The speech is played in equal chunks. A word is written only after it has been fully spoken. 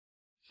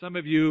Some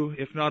of you,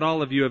 if not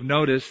all of you, have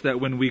noticed that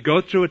when we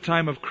go through a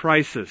time of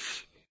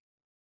crisis,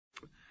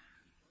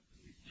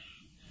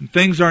 and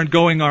things aren't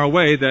going our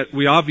way, that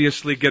we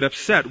obviously get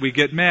upset, we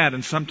get mad,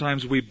 and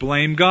sometimes we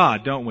blame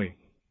God, don't we?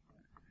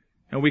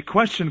 And we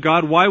question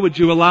God, why would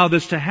you allow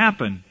this to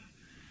happen?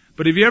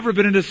 But have you ever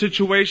been in a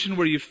situation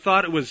where you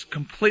thought it was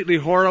completely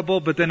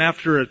horrible, but then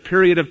after a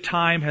period of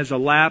time has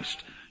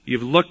elapsed,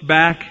 you've looked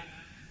back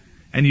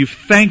and you've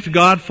thanked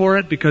God for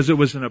it because it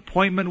was an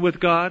appointment with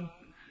God?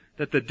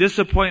 That the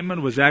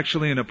disappointment was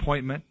actually an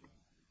appointment.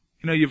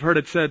 You know, you've heard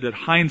it said that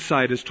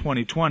hindsight is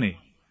 20/20.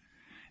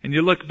 And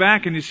you look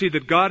back and you see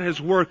that God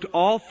has worked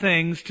all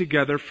things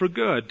together for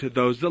good to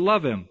those that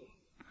love Him.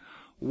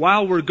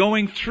 While we're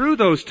going through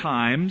those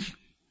times,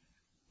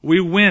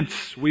 we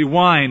wince, we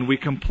whine, we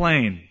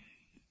complain.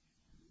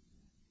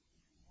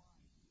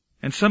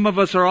 And some of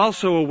us are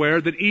also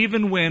aware that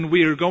even when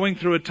we are going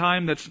through a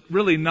time that's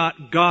really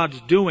not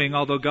God's doing,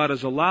 although God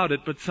has allowed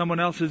it, but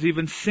someone else has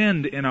even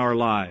sinned in our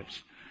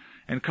lives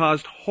and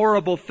caused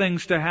horrible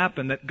things to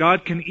happen, that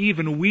God can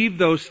even weave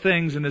those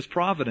things in His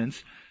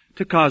providence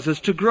to cause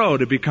us to grow,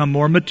 to become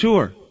more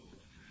mature.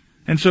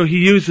 And so He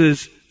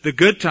uses the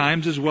good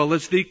times as well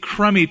as the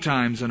crummy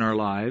times in our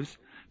lives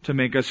to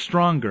make us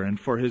stronger and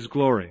for His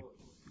glory.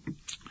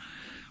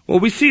 Well,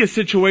 we see a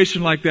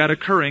situation like that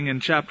occurring in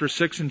chapter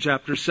 6 and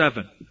chapter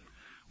 7,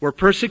 where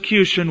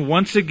persecution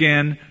once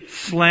again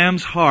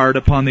slams hard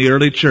upon the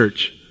early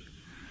church.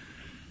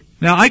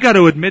 Now, I got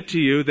to admit to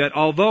you that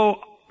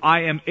although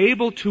I am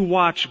able to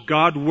watch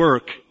God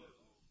work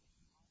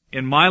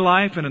in my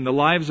life and in the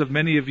lives of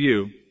many of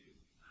you,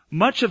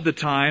 much of the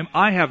time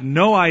I have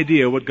no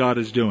idea what God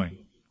is doing.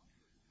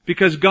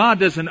 Because God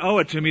doesn't owe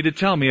it to me to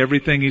tell me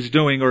everything He's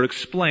doing or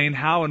explain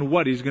how and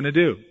what He's going to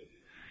do.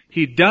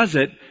 He does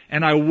it,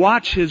 and I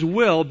watch His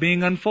will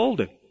being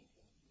unfolded.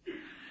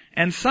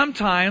 And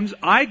sometimes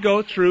I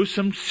go through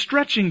some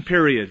stretching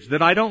periods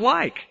that I don't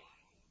like.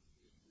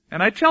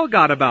 And I tell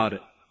God about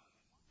it.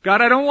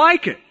 God, I don't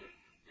like it.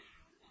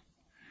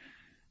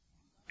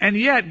 And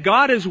yet,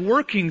 God is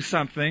working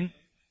something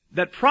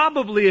that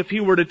probably if He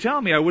were to tell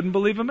me, I wouldn't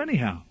believe Him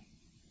anyhow.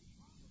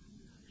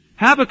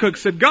 Habakkuk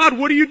said, God,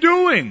 what are you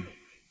doing?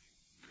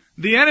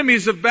 The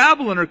enemies of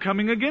Babylon are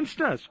coming against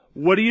us.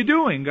 What are you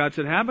doing? God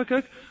said,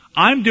 Habakkuk,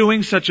 I'm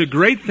doing such a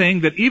great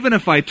thing that even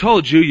if I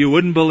told you, you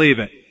wouldn't believe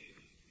it.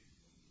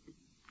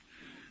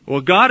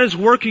 Well, God is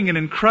working an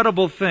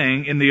incredible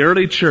thing in the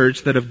early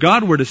church that if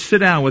God were to sit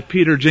down with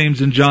Peter, James,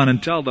 and John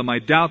and tell them, I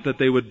doubt that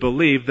they would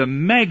believe the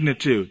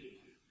magnitude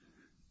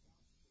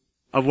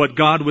of what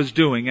God was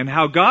doing and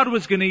how God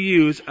was going to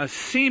use a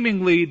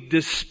seemingly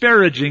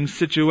disparaging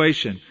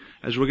situation,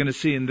 as we're going to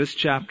see in this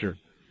chapter,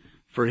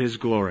 for His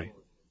glory.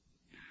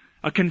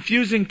 A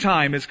confusing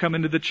time has come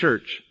into the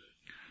church.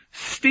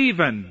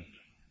 Stephen,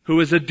 who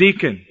is a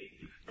deacon,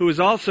 who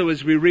is also,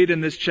 as we read in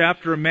this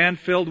chapter, a man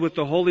filled with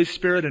the Holy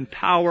Spirit and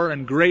power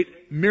and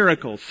great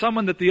miracles.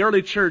 Someone that the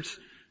early church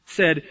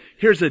said,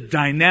 here's a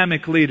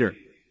dynamic leader.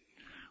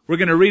 We're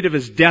going to read of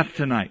his death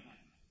tonight.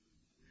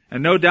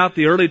 And no doubt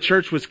the early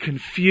church was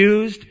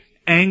confused,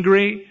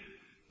 angry,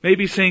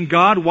 maybe saying,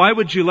 God, why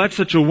would you let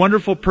such a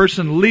wonderful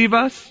person leave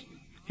us?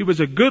 He was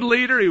a good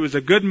leader, he was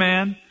a good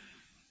man,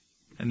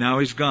 and now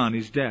he's gone,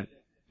 he's dead.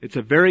 It's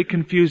a very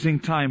confusing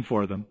time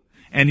for them.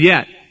 And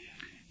yet,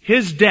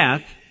 his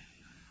death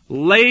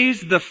lays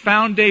the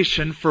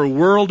foundation for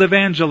world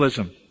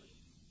evangelism.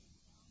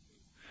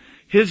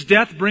 His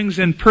death brings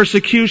in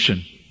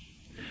persecution.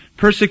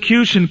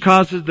 Persecution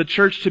causes the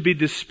church to be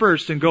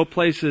dispersed and go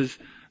places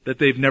that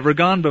they've never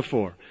gone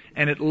before.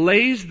 And it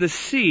lays the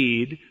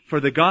seed for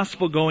the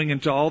gospel going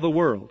into all the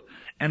world.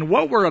 And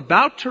what we're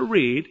about to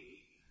read,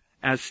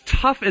 as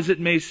tough as it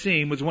may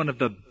seem, was one of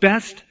the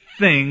best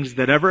things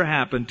that ever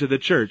happened to the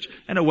church.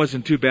 And it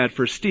wasn't too bad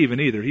for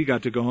Stephen either. He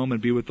got to go home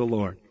and be with the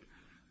Lord.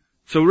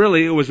 So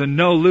really, it was a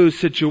no-lose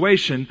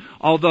situation,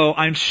 although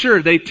I'm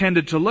sure they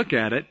tended to look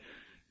at it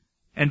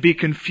and be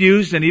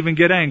confused and even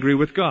get angry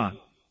with God,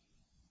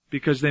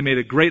 because they made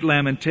a great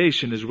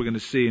lamentation, as we're going to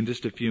see in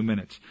just a few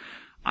minutes.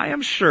 I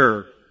am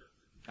sure,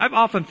 I've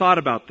often thought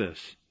about this,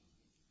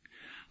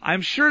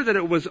 I'm sure that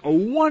it was a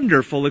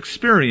wonderful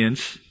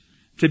experience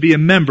to be a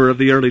member of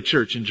the early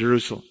church in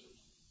Jerusalem.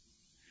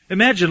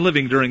 Imagine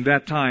living during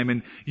that time,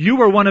 and you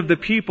were one of the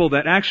people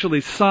that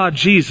actually saw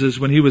Jesus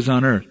when He was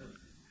on earth.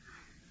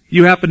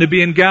 You happened to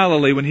be in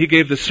Galilee when He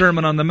gave the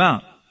Sermon on the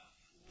Mount.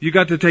 You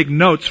got to take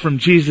notes from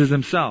Jesus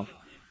Himself.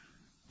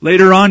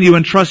 Later on, you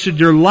entrusted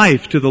your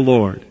life to the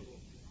Lord.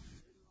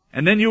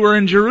 And then you were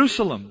in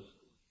Jerusalem.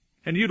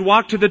 And you'd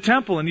walk to the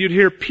temple and you'd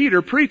hear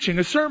Peter preaching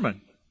a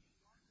sermon.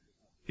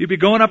 You'd be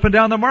going up and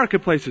down the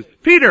marketplaces.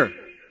 Peter,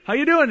 how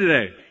you doing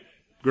today?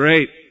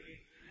 Great.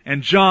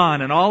 And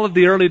John and all of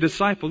the early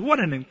disciples.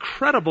 What an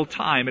incredible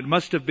time it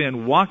must have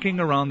been walking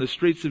around the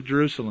streets of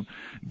Jerusalem,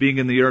 being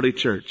in the early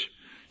church.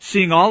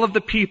 Seeing all of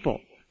the people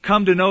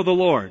come to know the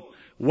Lord.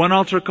 One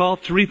altar call,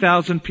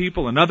 3,000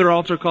 people. Another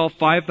altar call,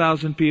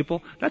 5,000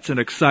 people. That's an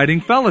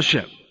exciting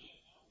fellowship.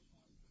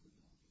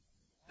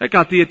 That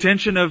got the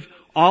attention of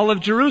all of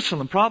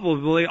Jerusalem,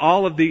 probably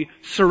all of the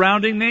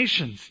surrounding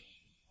nations.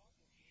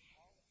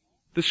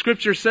 The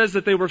Scripture says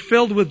that they were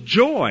filled with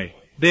joy.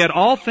 They had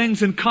all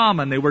things in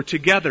common. They were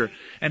together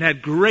and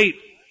had great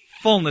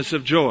fullness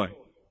of joy.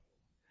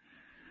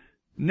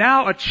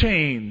 Now a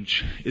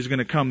change is going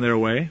to come their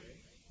way.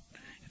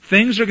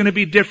 Things are going to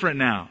be different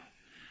now.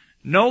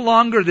 No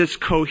longer this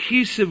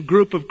cohesive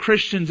group of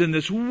Christians in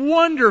this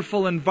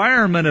wonderful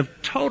environment of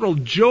total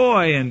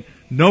joy and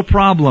no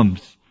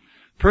problems.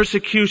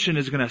 Persecution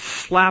is going to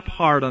slap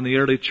hard on the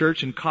early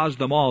church and cause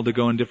them all to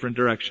go in different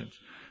directions.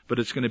 But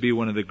it's going to be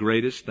one of the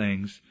greatest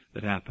things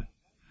that happen.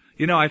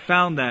 You know, I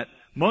found that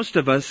most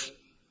of us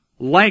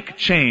like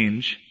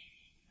change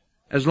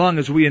as long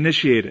as we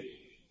initiate it.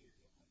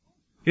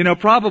 You know,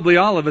 probably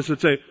all of us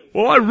would say,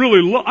 well,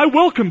 I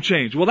welcome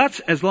change. Well, that's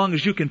as long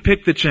as you can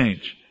pick the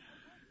change.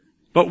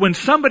 But when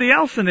somebody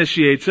else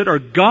initiates it or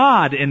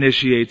God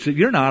initiates it,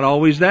 you're not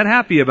always that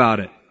happy about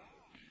it.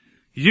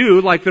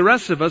 You, like the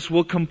rest of us,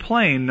 will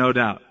complain, no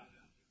doubt.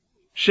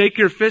 Shake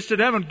your fist at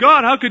heaven.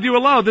 God, how could you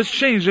allow this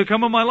change to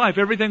come in my life?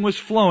 Everything was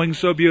flowing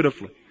so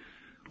beautifully.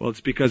 Well,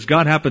 it's because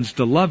God happens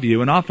to love you,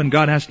 and often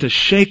God has to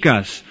shake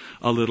us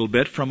a little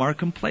bit from our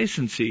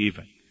complacency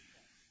even,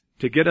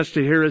 to get us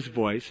to hear His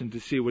voice and to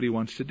see what He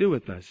wants to do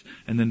with us,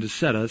 and then to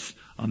set us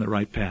on the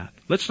right path.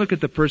 Let's look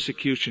at the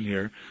persecution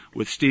here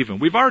with Stephen.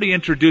 We've already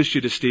introduced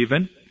you to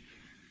Stephen.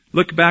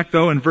 Look back,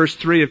 though, in verse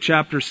 3 of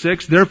chapter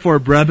 6. Therefore,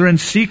 brethren,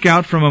 seek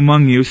out from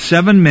among you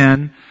 7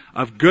 men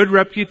of good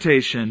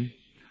reputation,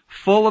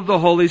 full of the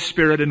Holy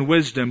Spirit and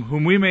wisdom,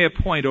 whom we may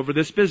appoint over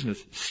this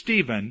business.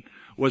 Stephen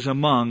was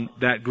among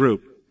that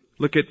group.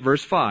 Look at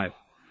verse 5.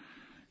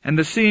 And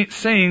the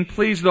saying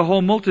pleased the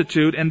whole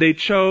multitude, and they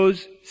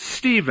chose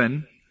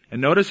Stephen,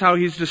 and notice how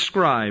he's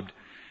described,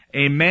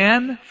 a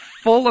man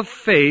full of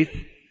faith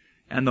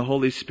and the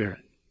Holy Spirit.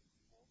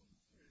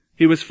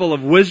 He was full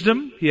of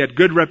wisdom, he had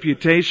good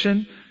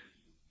reputation,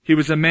 he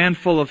was a man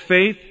full of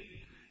faith,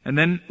 and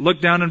then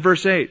look down in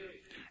verse 8.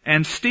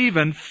 And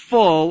Stephen,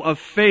 full of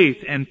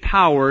faith and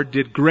power,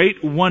 did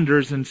great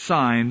wonders and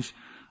signs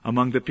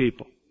among the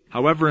people.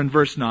 However, in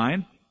verse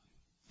 9,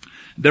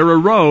 there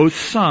arose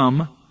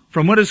some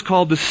from what is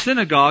called the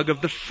synagogue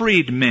of the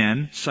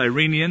freedmen,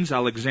 Cyrenians,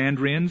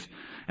 Alexandrians,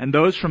 and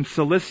those from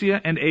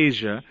Cilicia and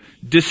Asia,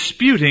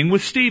 disputing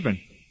with Stephen.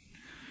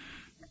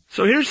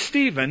 So here's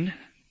Stephen,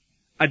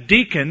 a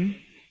deacon,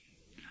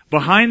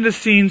 behind the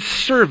scenes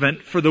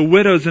servant for the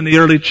widows in the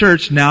early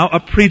church, now a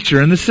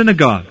preacher in the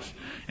synagogues.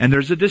 And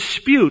there's a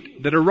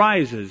dispute that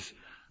arises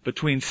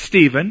between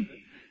Stephen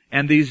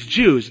and these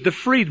Jews, the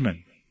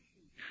freedmen.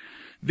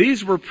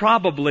 These were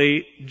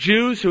probably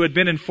Jews who had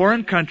been in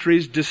foreign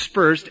countries,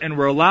 dispersed, and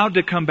were allowed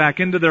to come back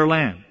into their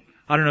land.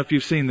 I don't know if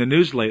you've seen the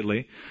news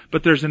lately,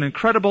 but there's an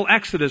incredible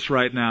exodus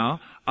right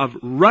now of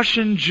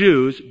Russian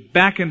Jews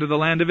back into the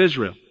land of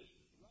Israel.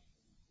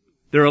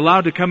 They're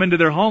allowed to come into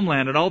their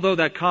homeland, and although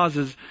that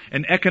causes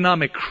an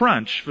economic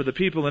crunch for the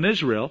people in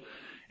Israel,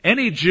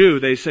 any Jew,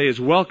 they say, is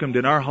welcomed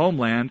in our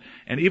homeland,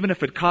 and even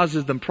if it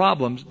causes them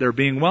problems, they're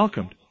being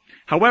welcomed.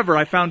 However,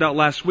 I found out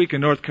last week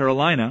in North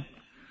Carolina,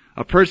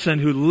 a person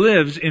who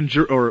lives in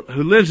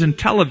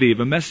Tel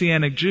Aviv, a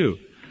Messianic Jew,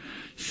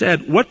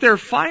 said what they're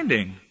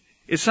finding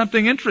is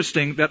something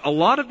interesting, that a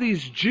lot of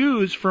these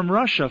Jews from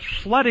Russia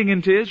flooding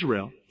into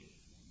Israel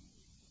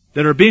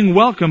that are being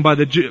welcomed by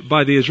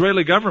the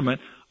Israeli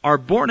government are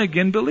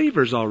born-again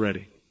believers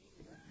already.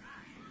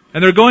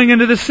 And they're going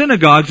into the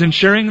synagogues and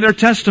sharing their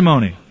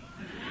testimony.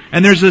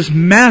 And there's this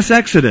mass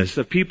exodus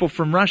of people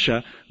from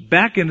Russia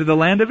back into the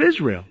land of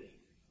Israel.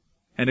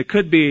 And it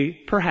could be,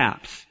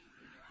 perhaps,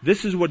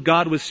 this is what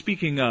God was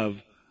speaking of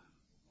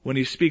when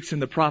He speaks in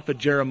the prophet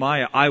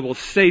Jeremiah, I will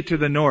say to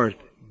the north,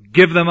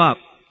 give them up,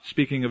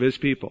 speaking of His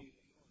people,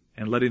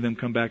 and letting them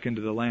come back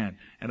into the land.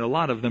 And a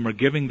lot of them are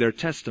giving their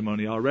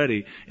testimony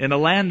already in a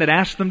land that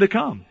asked them to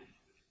come.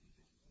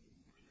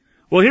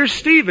 Well, here's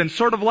Stephen,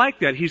 sort of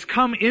like that. He's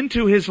come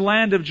into his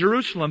land of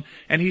Jerusalem,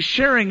 and he's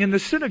sharing in the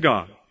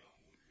synagogue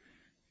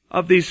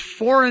of these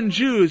foreign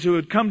Jews who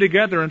had come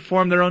together and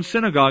formed their own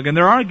synagogue, and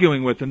they're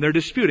arguing with them. They're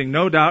disputing,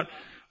 no doubt,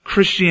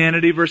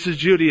 Christianity versus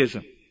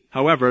Judaism.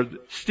 However,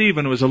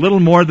 Stephen was a little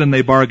more than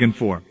they bargained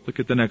for.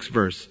 Look at the next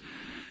verse.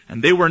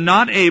 And they were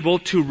not able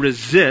to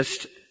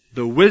resist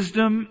the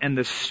wisdom and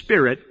the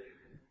spirit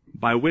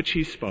by which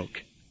he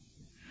spoke.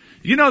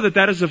 You know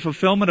that is a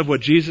fulfillment of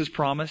what Jesus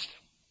promised?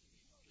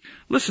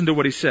 Listen to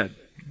what He said.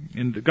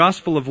 In the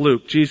Gospel of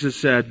Luke, Jesus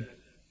said,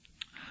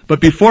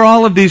 but before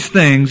all of these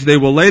things, they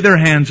will lay their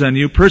hands on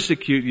you,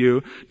 persecute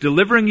you,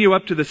 delivering you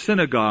up to the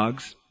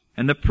synagogues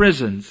and the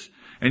prisons,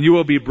 and you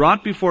will be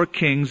brought before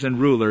kings and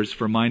rulers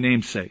for my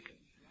name's sake.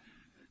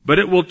 But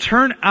it will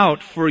turn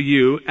out for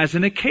you as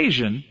an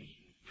occasion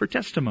for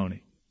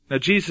testimony. Now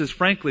Jesus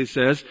frankly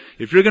says,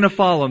 if you're going to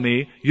follow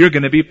me, you're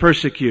going to be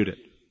persecuted.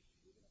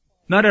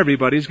 Not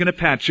everybody's going to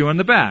pat you on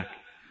the back.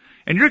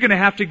 And you're going to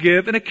have to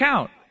give an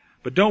account.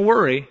 But don't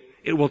worry,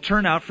 it will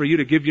turn out for you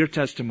to give your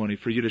testimony,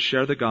 for you to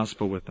share the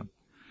gospel with them.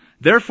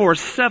 Therefore,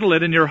 settle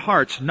it in your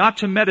hearts not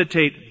to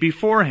meditate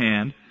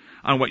beforehand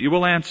on what you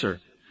will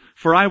answer.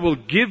 For I will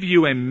give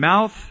you a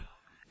mouth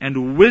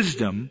and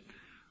wisdom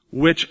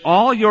which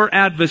all your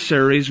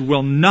adversaries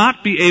will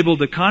not be able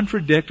to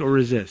contradict or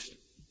resist.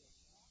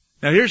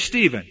 Now here's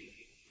Stephen.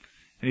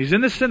 And he's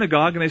in the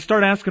synagogue, and they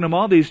start asking him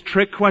all these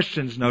trick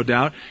questions, no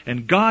doubt,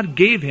 and God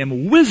gave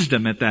him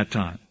wisdom at that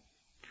time.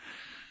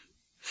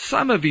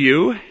 Some of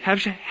you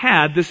have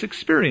had this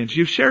experience.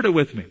 You've shared it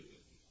with me.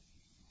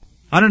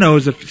 I don't know,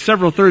 it was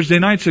several Thursday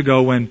nights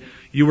ago when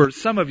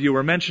some of you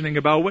were mentioning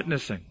about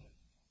witnessing.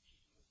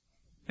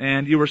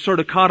 And you were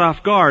sort of caught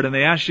off guard, and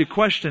they asked you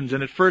questions,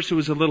 and at first it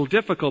was a little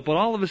difficult, but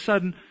all of a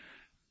sudden,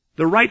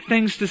 the right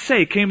things to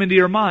say came into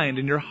your mind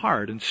and your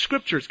heart, and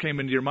scriptures came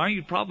into your mind.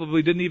 You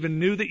probably didn't even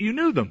knew that you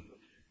knew them.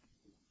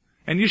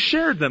 And you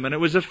shared them, and it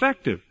was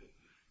effective.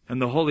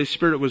 And the Holy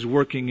Spirit was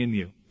working in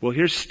you. Well,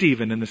 here's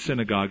Stephen in the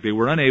synagogue. They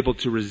were unable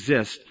to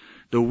resist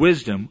the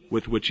wisdom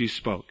with which he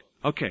spoke.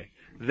 Okay,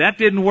 that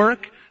didn't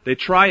work. They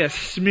try a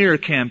smear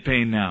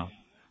campaign now.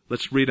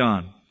 Let's read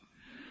on.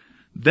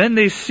 Then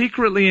they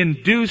secretly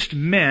induced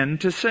men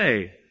to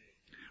say,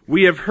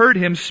 we have heard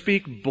him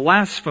speak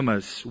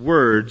blasphemous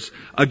words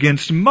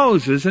against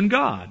Moses and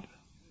God.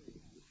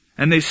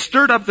 And they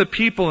stirred up the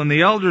people and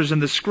the elders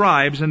and the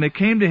scribes, and they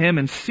came to him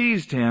and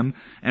seized him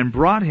and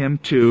brought him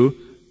to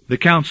the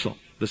council,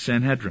 the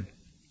Sanhedrin.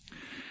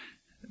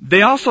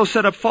 They also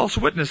set up false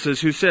witnesses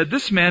who said,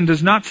 this man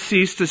does not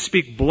cease to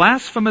speak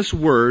blasphemous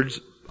words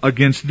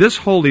against this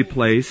holy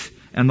place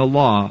and the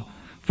law.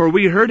 For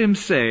we heard him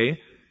say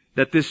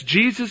that this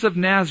Jesus of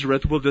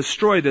Nazareth will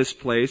destroy this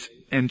place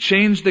and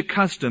change the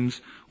customs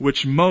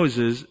which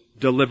Moses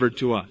delivered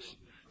to us.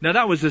 Now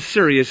that was a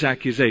serious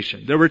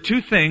accusation. There were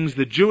two things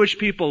the Jewish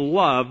people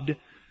loved,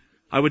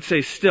 I would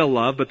say still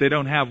love, but they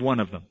don't have one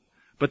of them.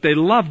 But they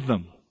loved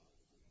them.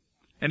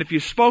 And if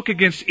you spoke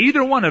against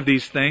either one of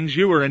these things,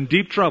 you were in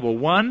deep trouble.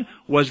 One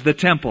was the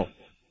temple.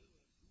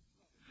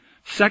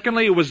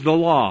 Secondly, it was the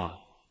law.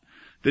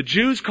 The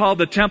Jews called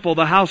the temple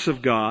the house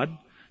of God.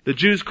 The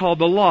Jews called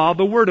the law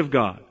the word of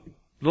God.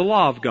 The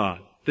law of God.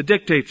 The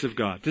dictates of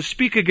God. To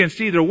speak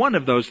against either one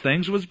of those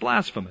things was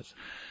blasphemous.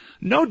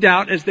 No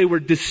doubt as they were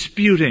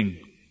disputing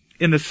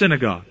in the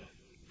synagogue,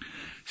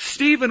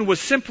 Stephen was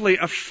simply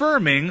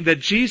affirming that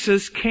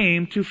Jesus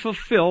came to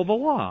fulfill the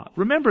law.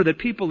 Remember that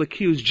people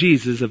accused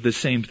Jesus of the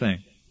same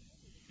thing.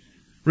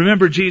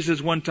 Remember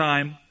Jesus one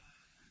time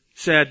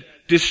said,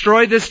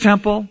 destroy this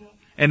temple,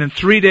 and in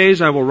 3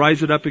 days I will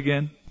rise it up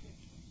again.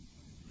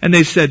 And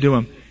they said to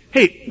him,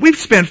 hey, we've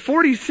spent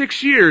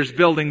 46 years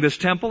building this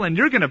temple, and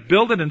you're going to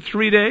build it in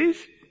 3 days?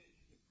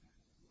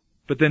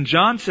 But then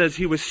John says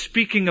he was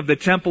speaking of the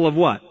temple of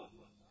what?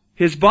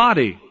 His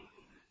body.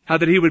 How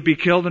that he would be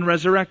killed and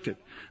resurrected.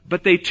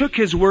 But they took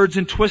his words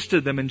and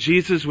twisted them, and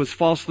Jesus was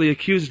falsely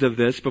accused of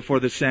this before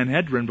the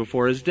Sanhedrin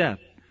before his death.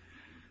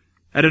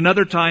 At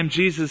another time,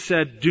 Jesus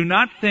said, do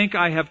not think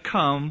I have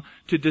come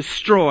to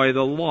destroy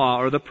the law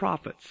or the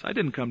prophets. I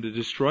didn't come to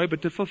destroy,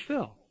 but to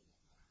fulfill.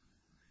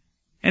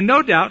 And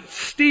no doubt,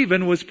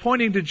 Stephen was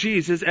pointing to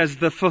Jesus as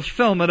the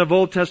fulfillment of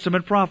Old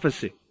Testament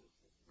prophecy.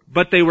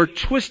 But they were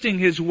twisting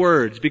his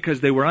words because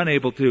they were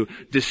unable to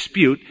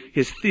dispute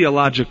his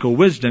theological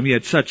wisdom. He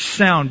had such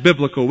sound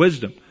biblical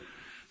wisdom.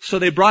 So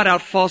they brought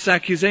out false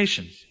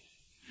accusations.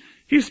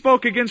 He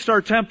spoke against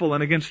our temple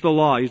and against the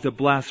law. He's a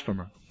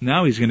blasphemer.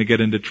 Now he's going to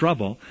get into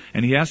trouble,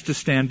 and he has to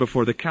stand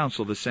before the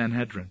council, the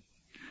Sanhedrin.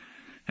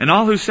 And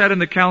all who sat in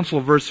the council,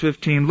 verse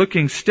 15,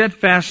 looking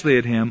steadfastly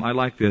at him, I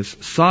like this,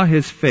 saw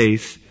his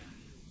face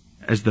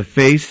as the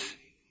face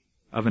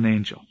of an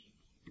angel.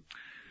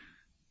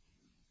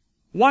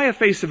 Why a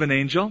face of an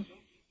angel?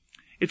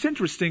 It's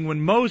interesting,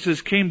 when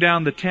Moses came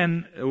down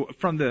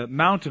from the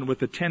mountain with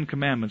the 10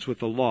 commandments, with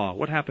the law,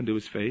 what happened to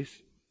his face?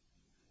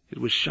 It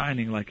was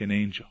shining like an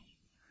angel.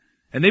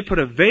 And they put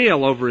a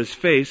veil over his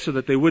face so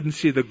that they wouldn't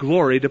see the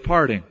glory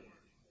departing.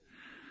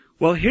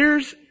 Well,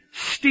 here's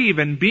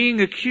Stephen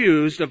being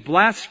accused of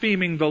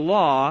blaspheming the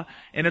law,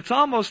 and it's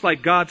almost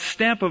like God's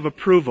stamp of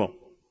approval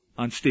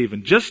on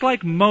Stephen. Just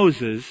like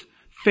Moses'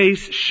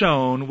 face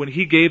shone when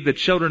he gave the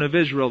children of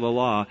Israel the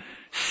law,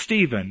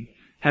 Stephen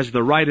has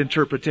the right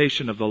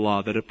interpretation of the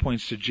law, that it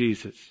points to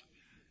Jesus.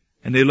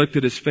 And they looked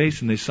at his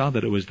face and they saw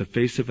that it was the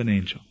face of an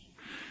angel.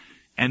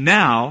 And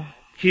now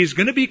he's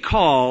going to be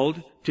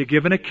called to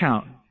give an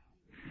account.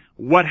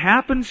 What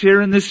happens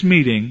here in this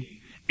meeting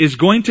is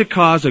going to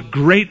cause a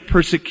great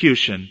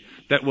persecution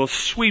that will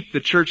sweep the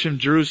church in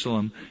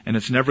Jerusalem, and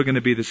it's never going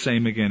to be the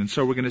same again. And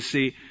so we're going to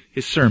see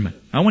his sermon.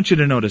 I want you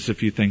to notice a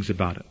few things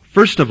about it.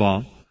 First of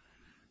all,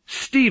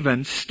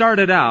 Stephen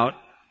started out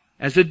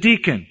as a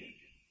deacon,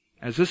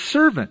 as a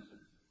servant,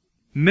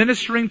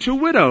 ministering to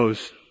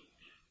widows.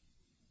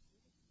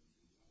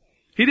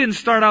 He didn't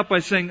start out by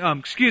saying,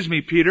 excuse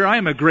me, Peter, I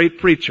am a great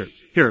preacher.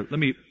 Here, let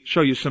me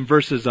show you some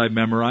verses I've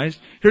memorized.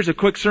 Here's a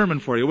quick sermon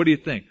for you. What do you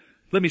think?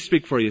 Let me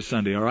speak for you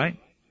Sunday, all right?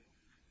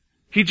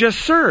 He just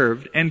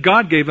served, and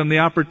God gave him the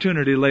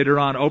opportunity later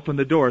on, open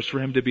the doors for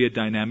him to be a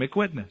dynamic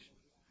witness.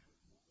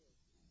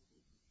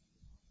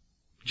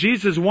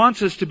 Jesus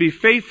wants us to be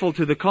faithful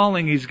to the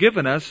calling He's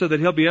given us so that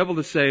He'll be able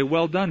to say,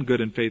 well done,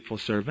 good and faithful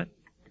servant.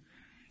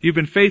 You've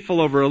been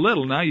faithful over a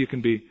little, now you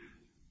can be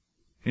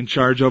in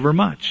charge over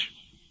much.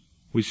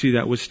 We see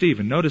that with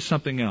Stephen. Notice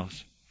something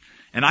else.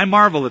 And I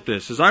marvel at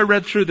this as I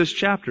read through this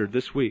chapter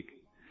this week.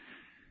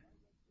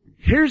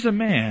 Here's a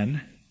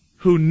man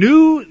who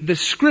knew the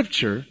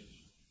Scripture,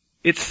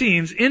 it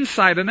seems,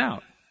 inside and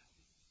out.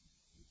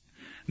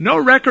 No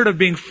record of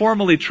being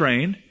formally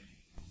trained.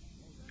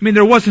 I mean,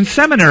 there wasn't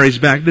seminaries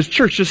back. This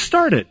church just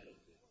started.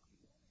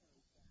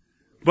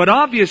 But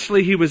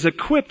obviously he was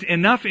equipped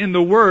enough in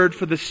the Word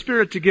for the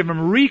Spirit to give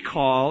him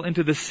recall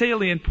into the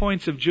salient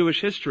points of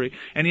Jewish history,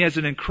 and he has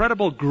an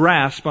incredible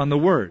grasp on the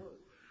Word,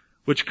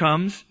 which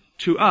comes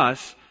to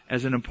us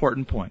as an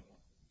important point.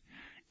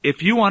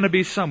 If you want to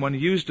be someone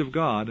used of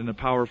God in a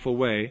powerful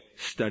way,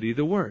 study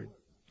the Word.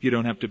 You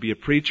don't have to be a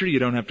preacher. You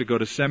don't have to go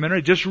to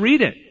seminary. Just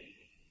read it.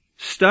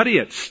 Study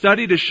it.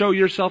 Study to show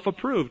yourself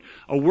approved.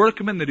 A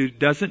workman that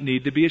doesn't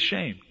need to be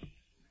ashamed.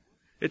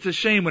 It's a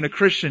shame when a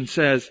Christian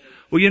says,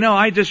 well,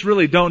 I just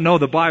really don't know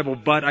the Bible,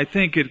 but I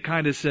think it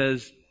kind of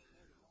says,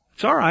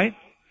 it's all right,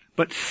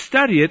 but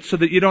study it so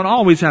that you don't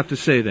always have to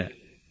say that.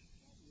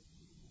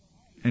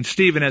 And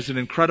Stephen has an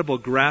incredible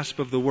grasp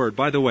of the Word.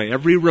 By the way,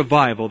 every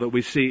revival that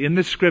we see in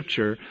the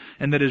Scripture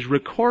and that is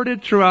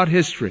recorded throughout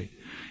history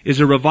is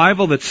a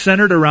revival that's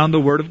centered around the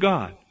Word of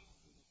God.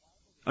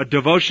 A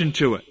devotion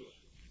to it.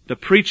 The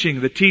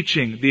preaching, the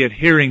teaching, the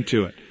adhering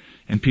to it,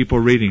 and people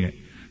reading it.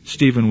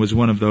 Stephen was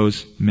one of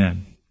those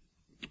men.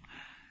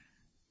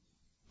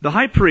 The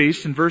high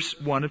priest in verse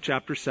 1 of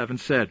chapter 7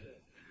 said,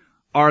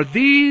 "Are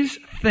these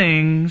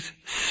things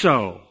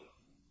so?"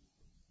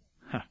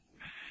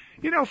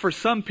 For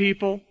some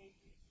people,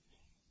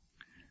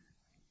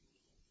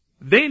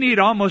 they need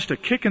almost a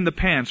kick in the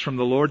pants from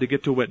the Lord to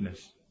get to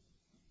witness.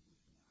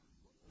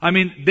 I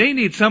mean, they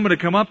need someone to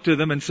come up to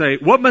them and say,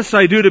 "What must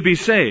I do to be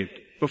saved?"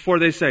 Before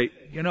they say,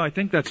 I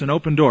think that's an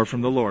open door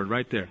from the Lord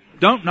right there.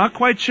 Not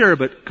quite sure,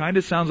 but kind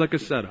of sounds like a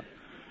setup.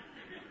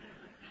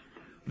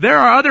 There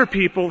are other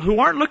people who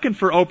aren't looking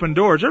for open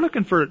doors. They're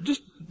looking for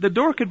the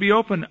door could be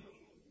open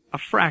a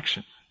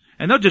fraction.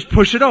 And they'll just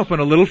push it open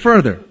a little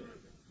further.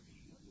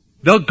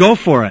 They'll go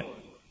for it.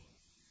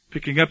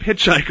 Picking up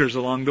hitchhikers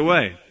along the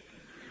way.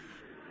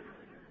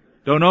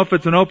 Don't know if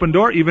it's an open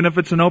door, even if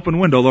it's an open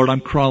window. Lord, I'm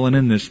crawling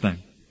in this thing.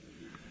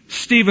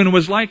 Stephen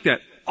was like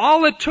that.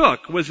 All it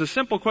took was a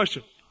simple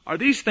question. Are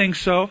these things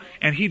so?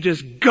 And he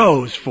just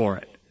goes for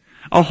it.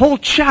 A whole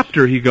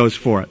chapter he goes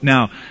for it.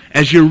 Now,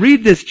 as you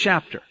read this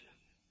chapter,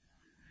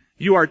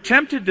 you are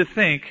tempted to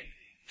think,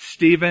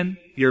 Stephen,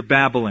 you're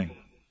babbling.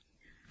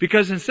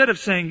 Because instead of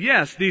saying,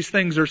 yes, these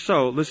things are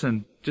so,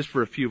 listen, just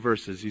for a few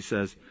verses, he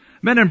says,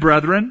 "Men and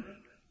brethren,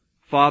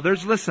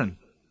 fathers, listen.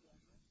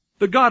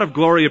 The God of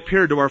glory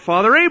appeared to our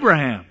father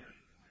Abraham."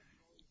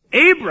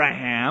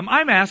 Abraham,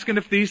 I'm asking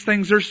if these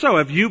things are so.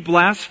 Have you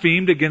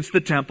blasphemed against the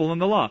temple and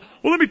the law?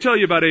 Well, let me tell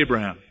you about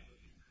Abraham.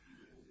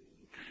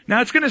 Now,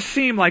 it's going to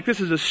seem like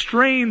this is a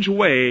strange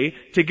way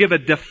to give a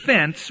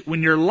defense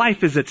when your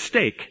life is at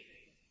stake.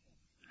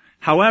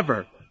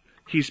 However,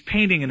 he's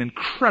painting an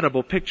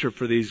incredible picture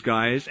for these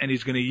guys, and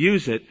he's going to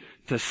use it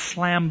to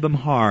slam them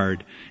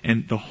hard,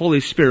 and the Holy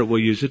Spirit will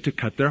use it to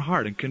cut their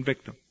heart and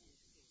convict them.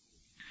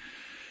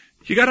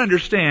 You got to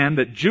understand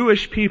that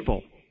Jewish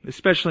people,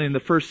 especially in the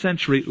first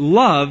century,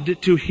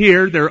 loved to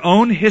hear their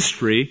own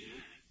history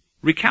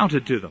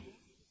recounted to them.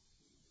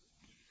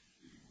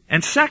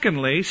 And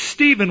secondly,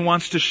 Stephen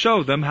wants to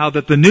show them how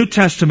that the New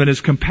Testament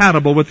is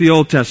compatible with the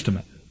Old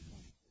Testament.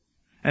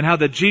 And how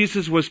that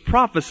Jesus was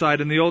prophesied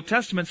in the Old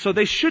Testament, so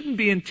they shouldn't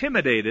be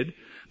intimidated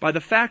by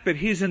the fact that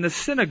he's in the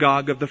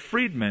synagogue of the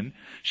freedmen,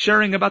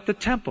 sharing about the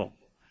temple,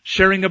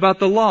 sharing about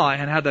the law,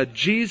 and how that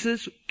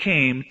Jesus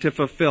came to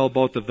fulfill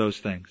both of those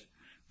things.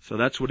 So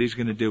that's what he's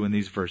going to do in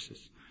these verses.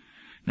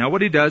 Now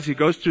what he does, he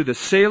goes through the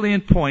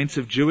salient points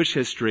of Jewish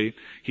history.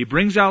 He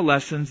brings out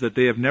lessons that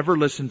they have never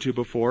listened to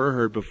before or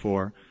heard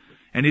before.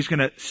 And he's going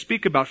to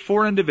speak about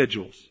 4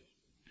 individuals.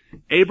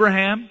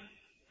 Abraham,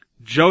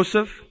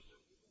 Joseph,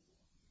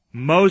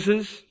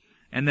 Moses,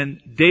 and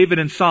then David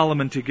and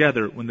Solomon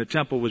together when the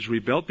temple was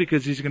rebuilt,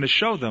 because he's going to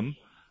show them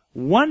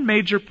one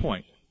major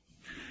point.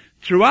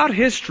 Throughout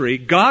history,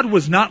 God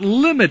was not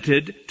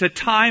limited to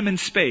time and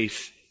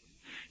space.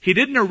 He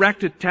didn't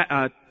erect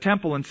a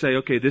temple and say,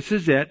 okay, this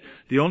is it.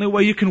 The only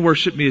way you can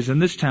worship me is in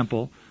this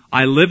temple.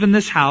 I live in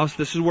this house.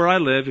 This is where I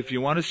live. If you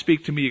want to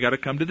speak to me, you got to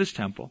come to this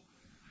temple.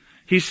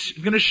 He's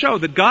going to show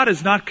that God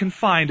is not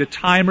confined to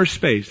time or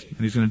space. And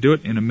he's going to do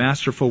it in a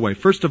masterful way.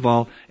 First of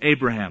all,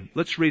 Abraham.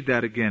 Let's read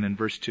that again in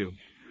verse 2.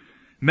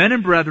 "Men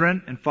and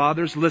brethren and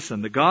fathers,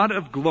 listen. The God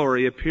of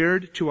glory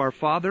appeared to our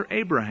father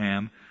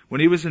Abraham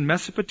when he was in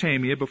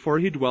Mesopotamia before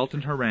he dwelt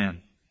in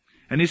Haran.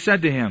 And he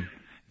said to him,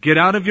 get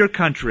out of your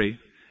country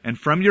and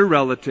from your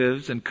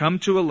relatives and come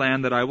to a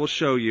land that I will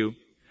show you.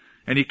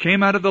 And he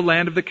came out of the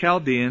land of the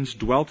Chaldeans,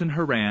 dwelt in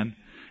Haran.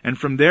 And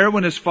from there,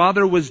 when his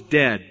father was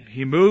dead,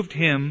 he moved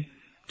him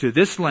to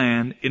this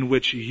land in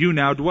which you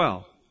now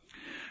dwell.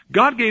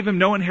 God gave him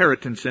no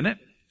inheritance in it,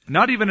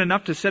 not even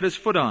enough to set his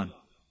foot on.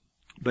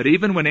 But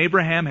even when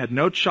Abraham had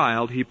no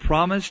child, he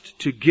promised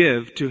to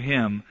give to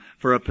him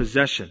for a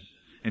possession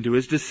and to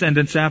his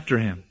descendants after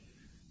him.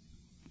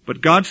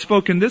 But God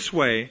spoke in this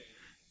way,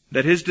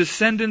 that his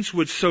descendants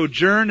would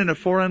sojourn in a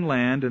foreign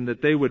land, and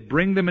that they would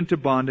bring them into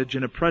bondage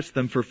and oppress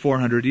them for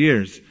 400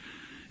 years.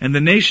 And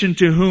the nation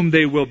to whom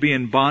they will be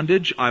in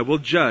bondage I will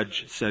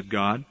judge, said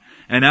God.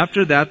 And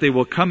after that they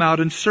will come out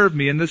and serve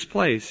me in this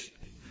place.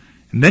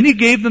 And then he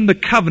gave them the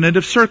covenant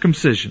of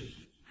circumcision.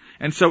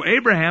 And so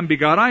Abraham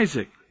begot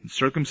Isaac, and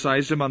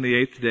circumcised him on the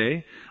 8th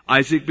day.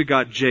 Isaac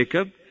begot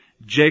Jacob.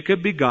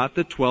 Jacob begot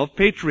the 12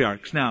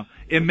 patriarchs. Now,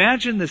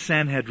 imagine the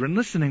Sanhedrin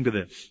listening to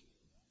this.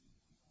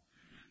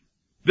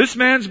 This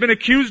man's been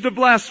accused of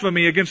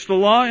blasphemy against the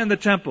law and the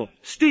temple.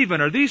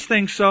 Stephen, are these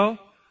things so?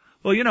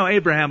 Well, you know,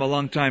 Abraham a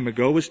long time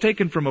ago was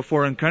taken from a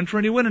foreign country,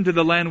 and he went into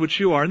the land which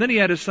you are. And then he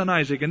had his son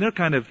Isaac, and they're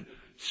kind of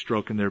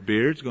stroking their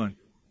beards, going,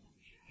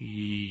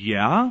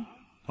 yeah,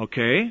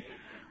 okay,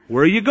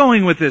 where are you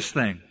going with this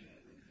thing?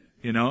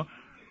 You know,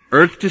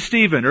 earth to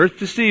Stephen,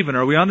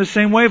 are we on the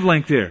same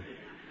wavelength here?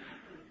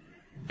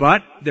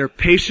 But they're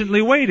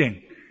patiently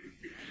waiting.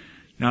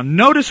 Now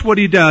notice what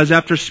he does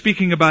after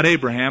speaking about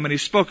Abraham, and he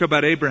spoke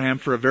about Abraham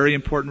for a very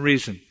important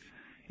reason.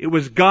 It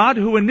was God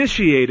who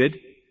initiated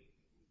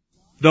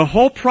the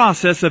whole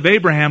process of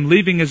Abraham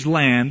leaving his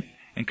land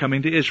and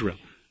coming to Israel.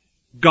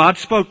 God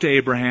spoke to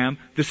Abraham,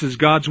 this is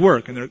God's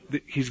work, and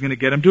he's going to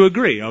get him to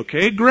agree.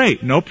 Okay,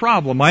 great, no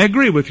problem. I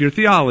agree with your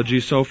theology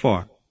so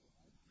far.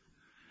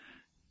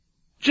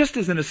 Just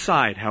as an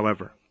aside,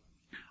 however,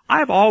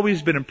 I've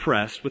always been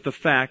impressed with the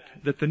fact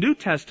that the New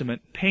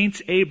Testament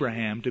paints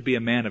Abraham to be a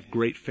man of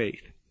great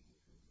faith.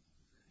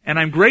 And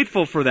I'm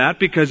grateful for that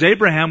because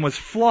Abraham was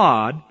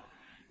flawed,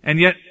 and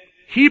yet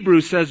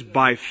Hebrews says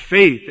by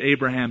faith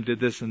Abraham did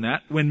this and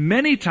that, when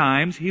many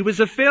times he was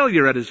a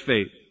failure at his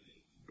faith.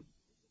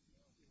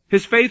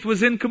 His faith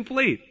was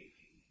incomplete.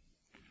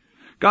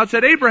 God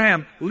said,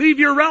 Abraham, leave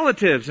your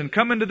relatives and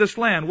come into this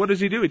land. What does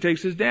he do? He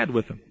takes his dad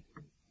with him.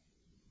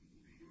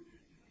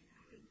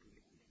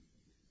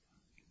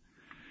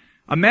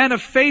 A man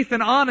of faith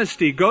and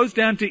honesty goes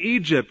down to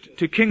Egypt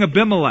to King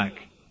Abimelech.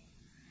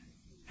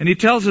 And he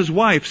tells his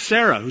wife,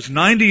 Sarah, who's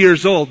 90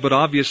 years old, but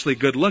obviously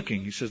good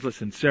looking. He says,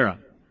 listen, Sarah,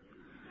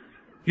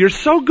 you're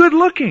so good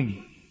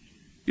looking.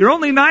 You're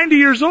only 90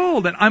 years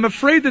old, and I'm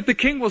afraid that the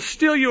king will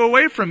steal you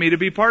away from me to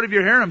be part of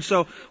your harem.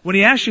 So when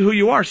he asks you who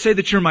you are, say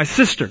that you're my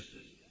sister.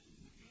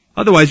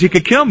 Otherwise, he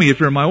could kill me if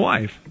you're my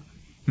wife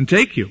and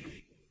take you.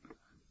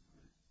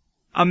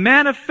 A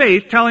man of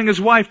faith telling his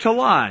wife to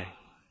lie.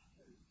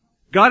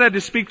 God had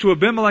to speak to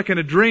Abimelech in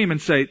a dream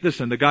and say,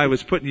 listen, the guy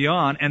was putting you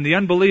on, and the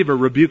unbeliever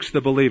rebukes the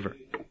believer.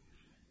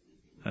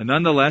 And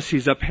nonetheless,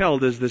 he's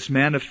upheld as this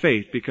man of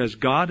faith because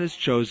God has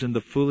chosen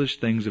the foolish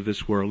things of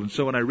this world. And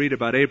so when I read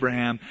about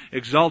Abraham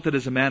exalted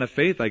as a man of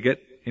faith, I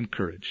get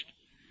encouraged.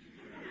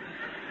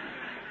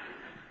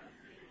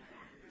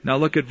 Now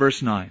look at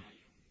verse 9.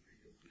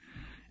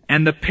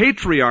 And the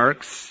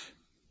patriarchs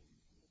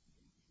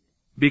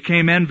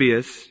became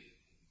envious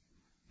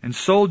and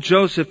sold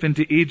Joseph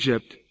into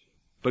Egypt,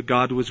 but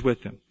God was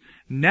with him.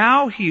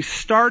 Now he's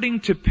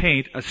starting to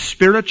paint a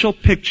spiritual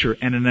picture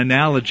and an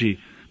analogy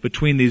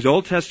between these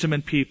Old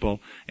Testament people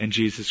and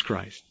Jesus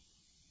Christ.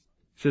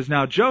 It says,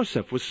 now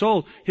Joseph was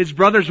sold. His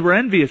brothers were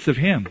envious of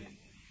him.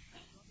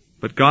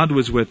 But God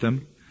was with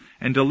him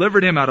and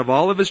delivered him out of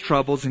all of his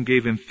troubles and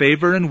gave him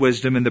favor and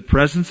wisdom in the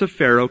presence of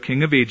Pharaoh,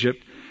 king of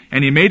Egypt.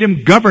 And he made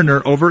him governor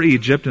over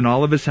Egypt and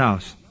all of his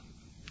house.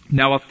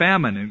 Now a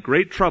famine and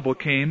great trouble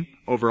came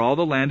over all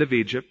the land of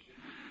Egypt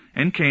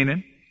and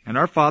Canaan, and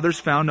our fathers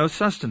found no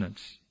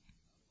sustenance.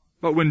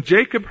 But when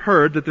Jacob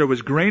heard that there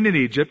was grain in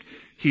Egypt,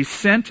 he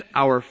sent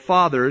our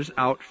fathers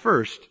out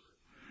first.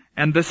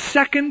 And the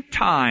second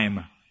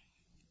time,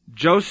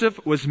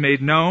 Joseph was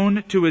made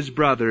known to his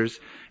brothers,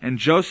 and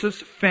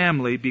Joseph's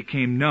family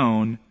became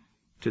known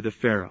to the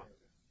Pharaoh.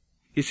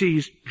 You see,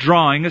 he's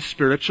drawing a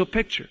spiritual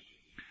picture.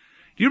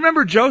 Do you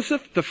remember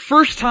Joseph? The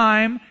first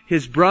time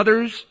his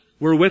brothers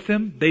were with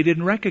him, they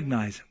didn't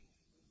recognize him.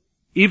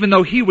 Even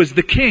though he was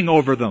the king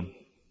over them.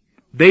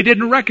 They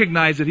didn't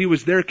recognize that he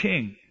was their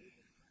king.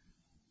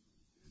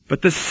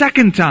 But the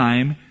second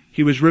time,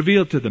 he was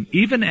revealed to them,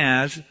 even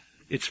as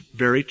it's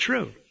very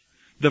true.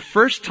 The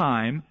first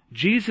time,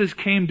 Jesus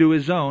came to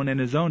his own, and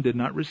his own did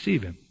not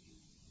receive him.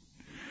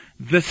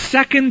 The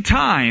second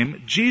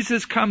time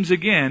Jesus comes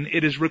again,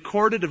 it is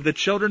recorded of the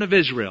children of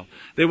Israel.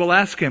 They will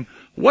ask him,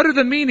 what are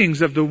the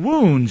meanings of the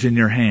wounds in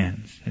your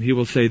hands? And he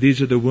will say,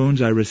 these are the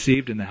wounds I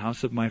received in the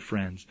house of my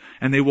friends.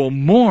 And they will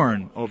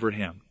mourn over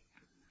him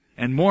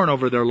and mourn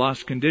over their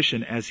lost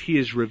condition as he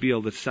is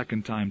revealed a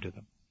second time to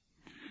them.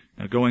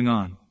 Now going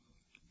on.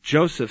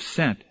 Joseph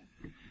sent,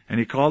 and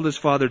he called his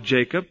father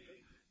Jacob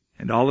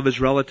and all of his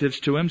relatives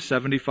to him,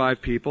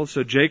 75 people.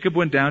 So Jacob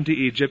went down to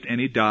Egypt, and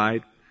he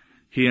died,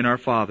 he and our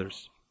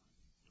fathers.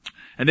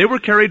 And they were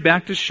carried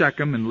back to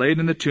Shechem and laid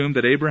in the tomb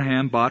that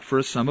Abraham bought for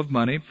a sum of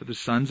money for the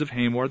sons of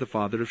Hamor, the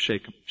father of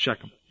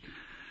Shechem.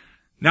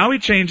 Now he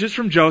changes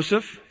from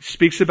Joseph,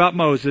 speaks about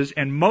Moses,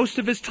 and most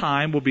of his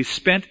time will be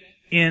spent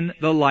in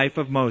the life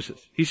of Moses.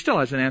 He still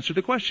hasn't answered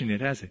the question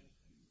yet, has he?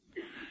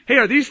 Hey,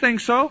 are these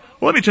things so?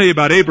 Well, let me tell you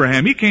about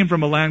Abraham. He came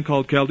from a land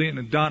called Chaldean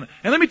and Don.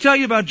 And let me tell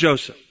you about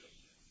Joseph.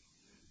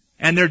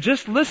 And they're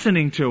just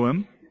listening to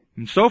him.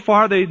 And so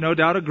far they no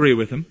doubt agree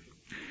with him.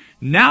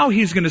 Now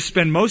he's going to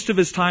spend most of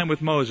his time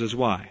with Moses.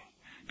 Why?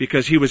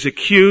 Because he was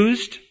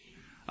accused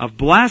of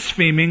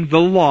blaspheming the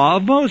law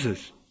of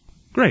Moses.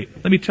 Great.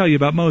 Let me tell you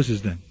about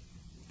Moses then.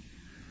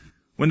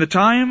 When the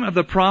time of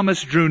the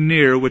promise drew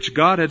near, which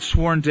God had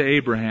sworn to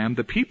Abraham,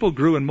 the people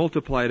grew and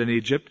multiplied in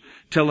Egypt,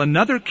 till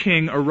another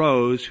king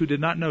arose who did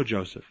not know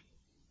Joseph.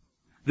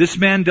 This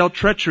man dealt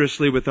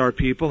treacherously with our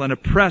people and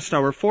oppressed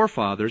our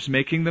forefathers,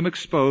 making them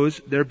expose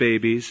their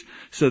babies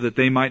so that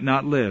they might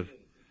not live.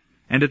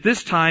 And at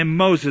this time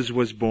Moses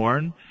was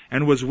born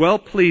and was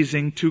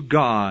well-pleasing to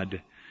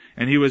God,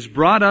 and he was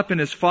brought up in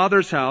his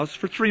father's house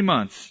for 3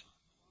 months.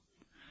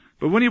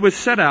 But when he was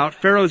set out,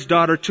 Pharaoh's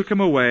daughter took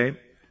him away,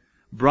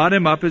 brought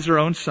him up as her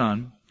own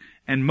son,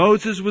 and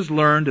Moses was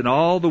learned in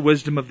all the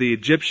wisdom of the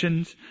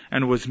Egyptians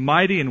and was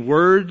mighty in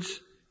words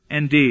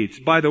and deeds.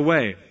 By the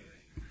way,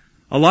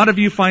 a lot of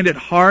you find it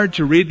hard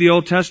to read the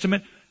Old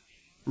Testament.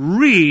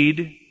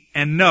 Read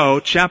and know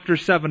chapter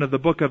 7 of the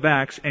book of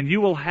Acts, and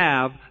you will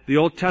have the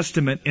Old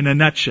Testament in a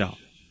nutshell.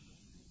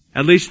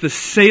 At least the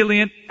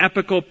salient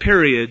epical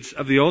periods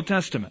of the Old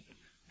Testament.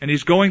 And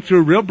he's going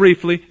through real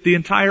briefly the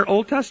entire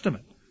Old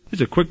Testament.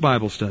 It's a quick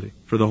Bible study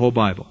for the whole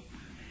Bible.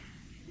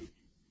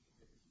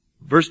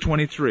 Verse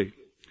 23.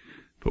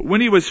 But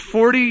when he was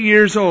 40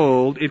 years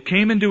old, it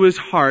came into his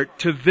heart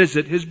to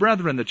visit his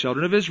brethren, the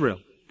children of Israel.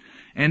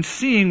 And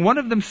seeing one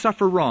of them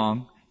suffer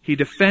wrong, he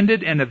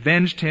defended and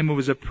avenged him who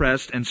was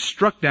oppressed and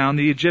struck down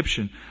the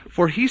Egyptian.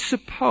 For he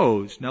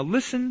supposed, now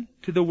listen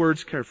to the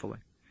words carefully.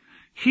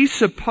 He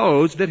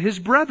supposed that his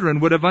brethren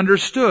would have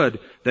understood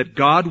that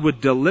God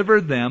would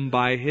deliver them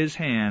by his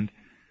hand,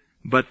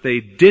 but they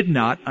did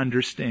not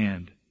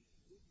understand.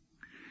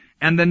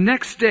 And the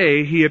next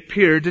day he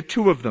appeared to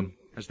 2 of them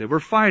as they were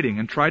fighting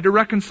and tried to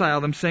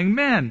reconcile them, saying,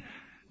 Men,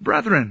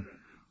 brethren,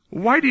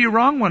 why do you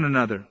wrong one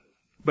another?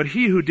 But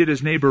he who did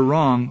his neighbor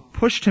wrong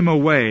pushed him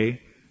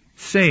away,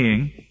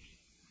 saying,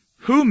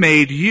 Who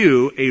made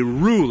you a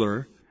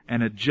ruler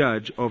and a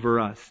judge over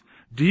us?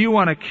 Do you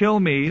want to kill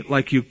me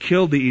like you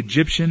killed the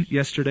Egyptian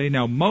yesterday?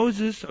 Now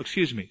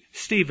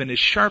Stephen is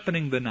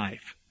sharpening the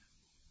knife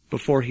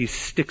before he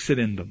sticks it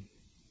in them.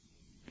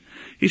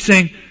 He's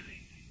saying,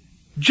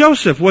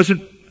 Joseph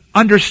wasn't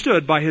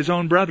understood by his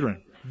own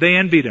brethren. They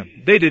envied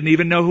him. They didn't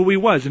even know who he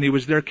was, and he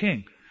was their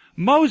king.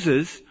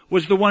 Moses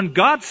was the one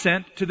God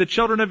sent to the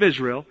children of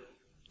Israel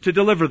to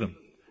deliver them.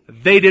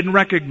 They didn't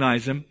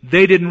recognize him.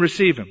 They didn't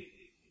receive him.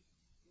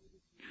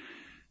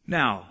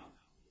 Now,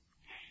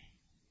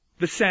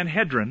 the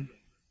Sanhedrin,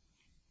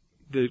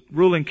 the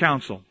ruling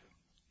council,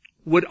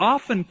 would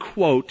often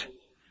quote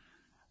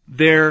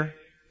their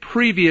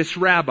previous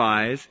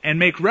rabbis and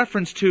make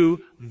reference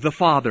to the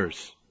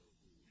fathers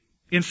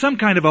in some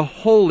kind of a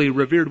holy,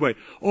 revered way.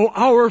 Oh,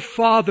 our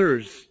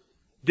fathers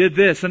did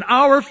this, and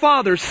our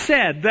fathers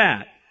said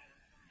that,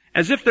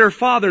 as if their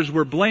fathers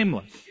were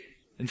blameless.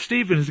 And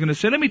Stephen is going to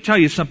say, let me tell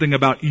you something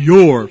about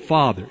your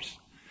fathers.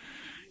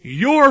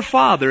 Your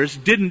fathers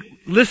didn't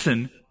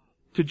listen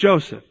to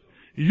Joseph.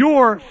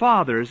 Your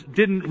fathers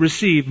didn't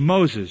receive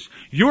Moses.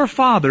 Your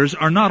fathers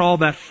are not all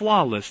that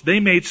flawless. They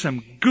made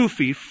some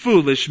goofy,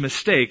 foolish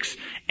mistakes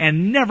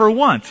and never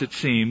once, it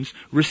seems,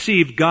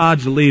 received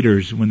God's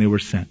leaders when they were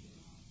sent.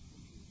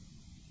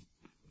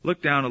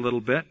 Look down a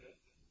little bit.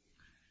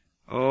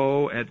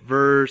 At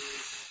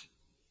verse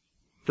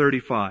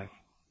 35.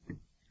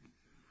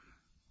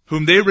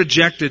 Whom they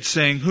rejected,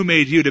 saying, Who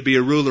made you to be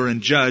a ruler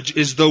and judge,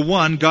 is the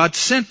one God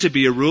sent to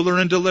be a ruler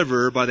and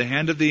deliverer by the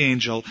hand of the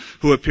angel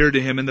who appeared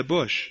to him in the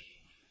bush.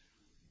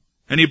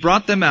 And he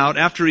brought them out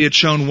after he had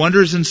shown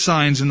wonders and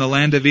signs in the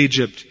land of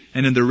Egypt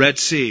and in the Red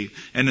Sea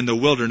and in the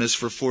wilderness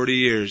for 40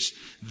 years.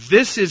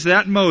 This is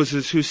that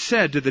Moses who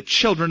said to the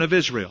children of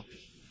Israel,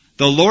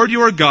 The Lord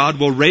your God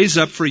will raise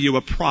up for you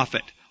a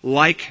prophet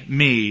like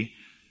me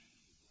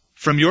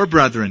from your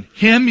brethren.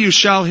 Him you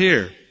shall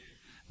hear.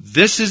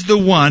 This is the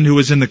one who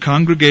was in the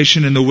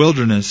congregation in the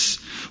wilderness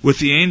with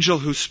the angel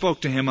who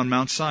spoke to him on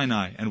Mount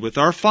Sinai, and with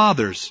our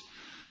fathers,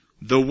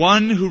 the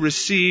one who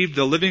received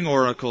the living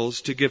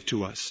oracles to give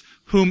to us,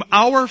 whom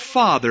our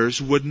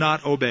fathers would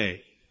not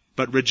obey,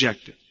 but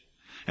rejected.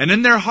 And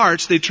in their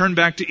hearts they turned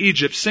back to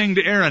Egypt, saying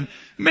to Aaron,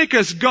 Make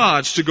us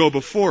gods to go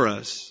before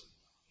us.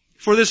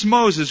 For this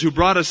Moses who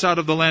brought us out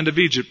of the land of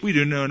Egypt, we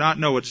do not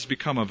know what has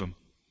become of him.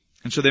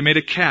 And so they made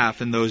a calf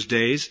in those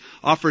days,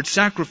 offered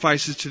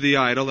sacrifices to the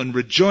idol, and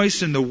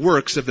rejoiced in the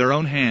works of their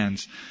own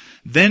hands.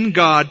 Then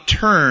God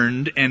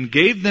turned and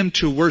gave them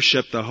to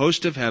worship the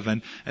host of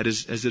heaven,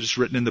 as it is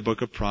written in the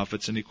book of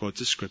prophets, and he quotes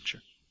a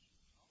scripture.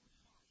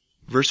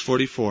 Verse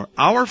 44,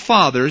 Our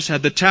fathers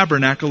had the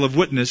tabernacle of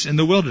witness in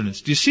the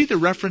wilderness. Do you see the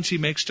reference he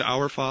makes to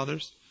our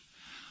fathers?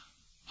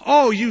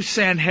 Oh, you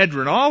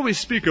Sanhedrin always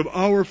speak of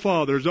our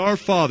fathers, our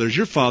fathers.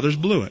 Your fathers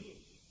blew it.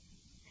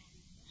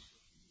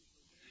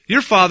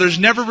 Your fathers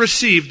never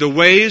received the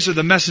ways or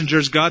the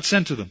messengers God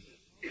sent to them.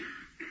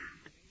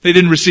 They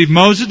didn't receive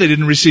Moses, they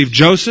didn't receive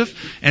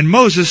Joseph, and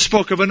Moses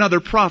spoke of another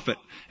prophet.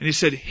 And he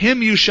said,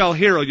 him you shall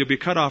hear or you'll be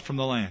cut off from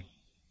the land.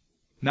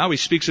 Now he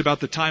speaks about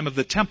the time of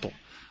the temple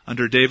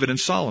under David and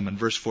Solomon,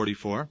 verse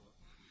 44.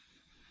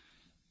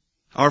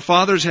 Our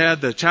fathers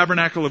had the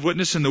tabernacle of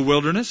witness in the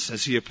wilderness,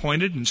 as he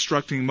appointed,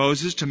 instructing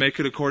Moses to make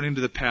it according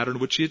to the pattern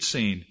which he had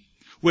seen,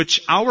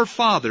 which our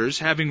fathers,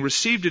 having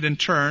received it in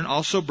turn,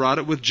 also brought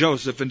it with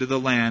Joseph into the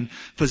land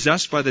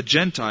possessed by the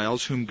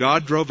Gentiles, whom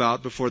God drove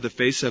out before the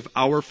face of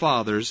our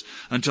fathers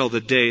until the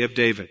day of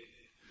David,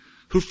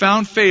 who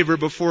found favor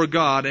before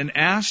God and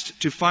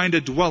asked to find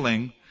a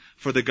dwelling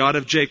for the God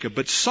of Jacob.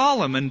 But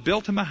Solomon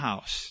built him a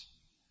house.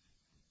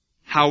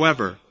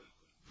 However,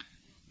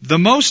 the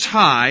Most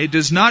High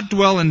does not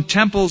dwell in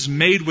temples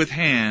made with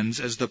hands,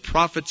 as the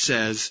prophet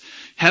says,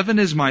 heaven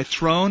is my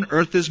throne,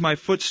 earth is my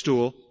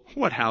footstool.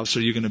 What house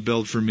are you going to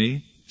build for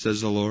me,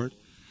 says the Lord?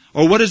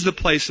 Or what is the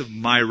place of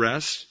my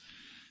rest?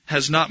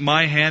 Has not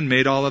my hand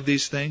made all of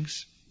these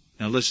things?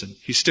 Now listen,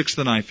 he sticks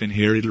the knife in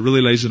here. He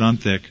really lays it on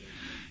thick.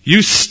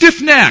 You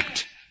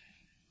stiff-necked!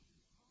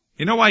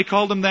 You know why he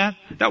called them that?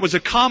 That was a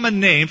common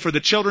name for the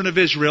children of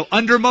Israel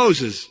under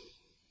Moses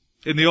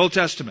in the Old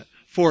Testament,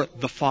 for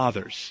the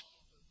fathers.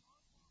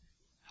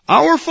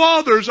 Our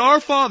fathers, our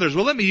fathers.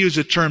 Well, let me use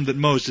a term that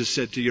Moses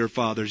said to your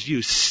fathers.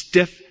 You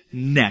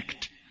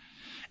stiff-necked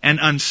and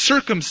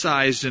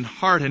uncircumcised in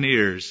heart and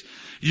ears.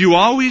 You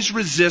always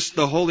resist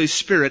the Holy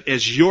Spirit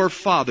as your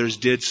fathers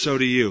did, so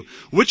do you.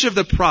 Which of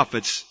the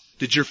prophets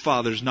did your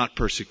fathers not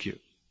persecute?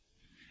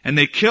 And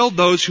they killed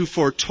those who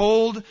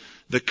foretold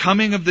the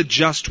coming of the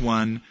Just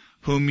One,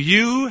 whom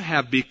you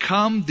have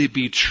become the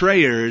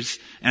betrayers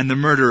and the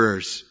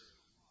murderers,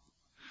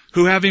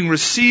 who having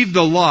received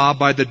the law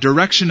by the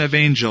direction of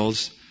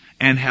angels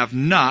and have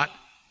not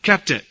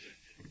kept it.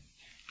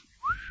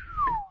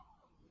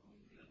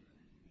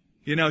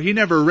 You know, he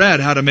never read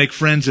How to Make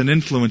Friends and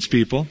Influence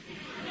People.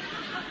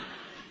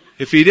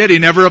 If he did, he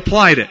never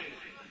applied it.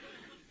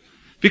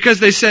 Because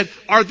they said,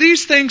 are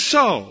these things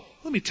so?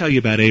 Let me tell you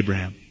about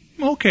Abraham.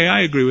 Okay,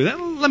 I agree with that.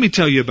 Let me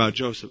tell you about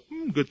Joseph.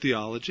 Good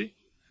theology.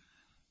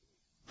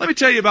 Let me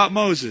tell you about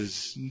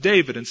Moses, and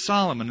David, and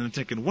Solomon. And I'm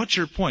thinking, what's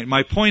your point?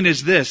 My point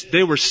is this.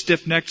 They were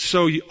stiff-necked,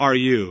 so are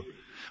you.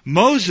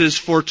 Moses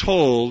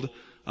foretold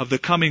of the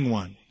coming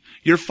one.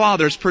 Your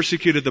fathers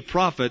persecuted the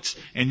prophets,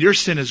 and your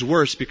sin is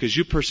worse because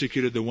you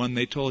persecuted the one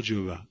they told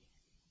you about.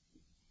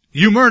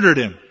 You murdered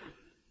him.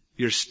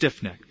 You're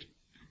stiff-necked.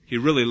 He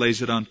really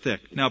lays it on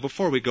thick. Now,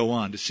 before we go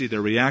on to see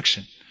their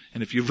reaction,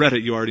 and if you've read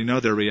it, you already know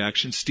their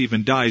reaction.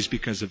 Stephen dies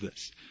because of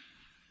this.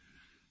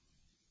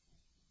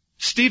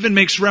 Stephen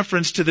makes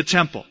reference to the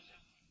temple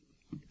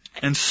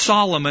and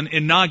Solomon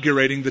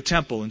inaugurating the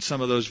temple in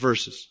some of those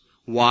verses.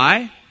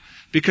 Why?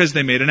 Because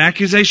they made an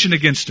accusation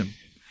against him.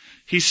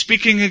 He's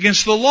speaking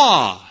against the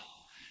law,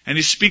 and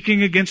he's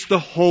speaking against the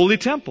holy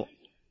temple.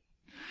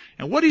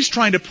 And what he's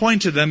trying to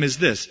point to them is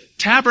this.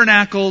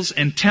 Tabernacles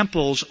and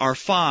temples are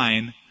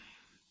fine,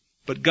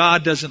 but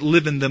God doesn't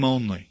live in them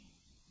only.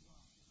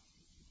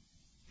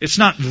 It's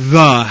not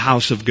the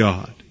house of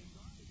God.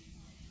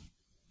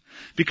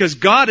 Because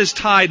God is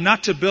tied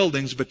not to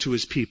buildings, but to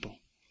His people.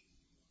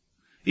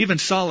 Even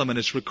Solomon,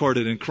 it's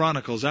recorded in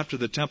Chronicles, after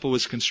the temple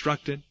was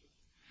constructed,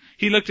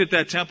 he looked at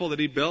that temple that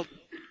he built.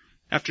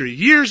 After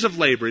years of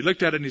labor, he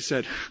looked at it and he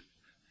said,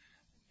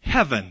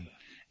 heaven,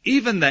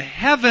 even the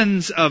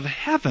heavens of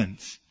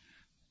heavens,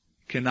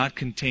 cannot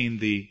contain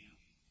thee,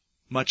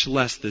 much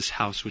less this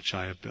house which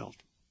I have built.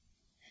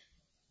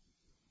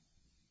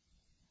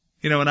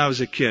 You know, when I was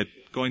a kid,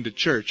 going to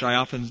church, I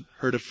often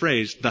heard a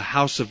phrase, the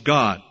house of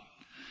God.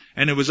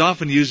 And it was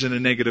often used in a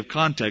negative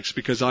context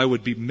because I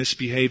would be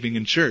misbehaving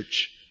in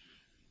church.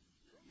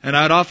 And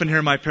I'd often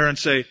hear my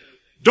parents say,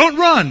 don't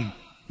run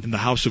in the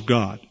house of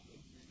God.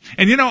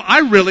 And you know, I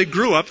really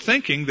grew up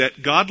thinking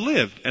that God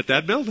lived at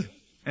that building.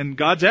 And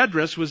God's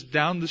address was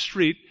down the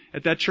street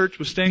at that church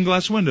with stained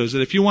glass windows.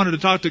 That if you wanted to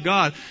talk to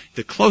God,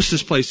 the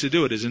closest place to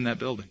do it is in that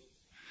building.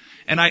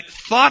 And I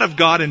thought of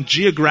God in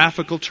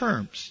geographical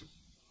terms.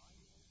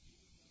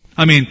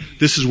 I mean,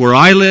 this is where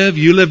I live,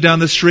 you live down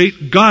the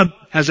street. God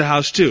has a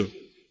house too,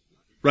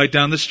 right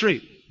down the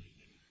street.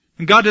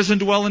 And God doesn't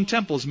dwell in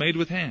temples made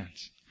with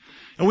hands.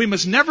 And we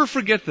must never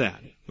forget that.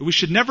 We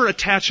should never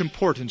attach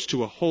importance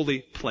to a holy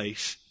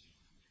place.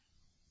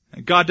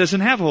 God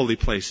doesn't have holy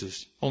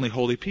places, only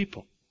holy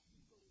people.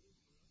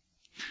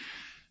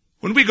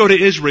 When we go to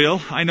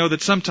Israel, I know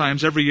that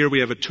sometimes every year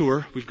we have a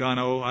tour. We've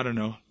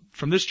gone,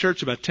 from this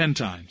church about 10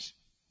 times.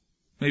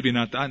 Maybe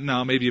not,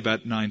 no, maybe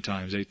about 9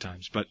 times, 8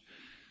 times. But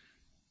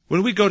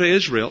when we go to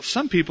Israel,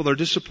 some people are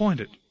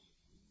disappointed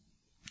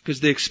because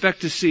they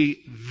expect to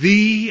see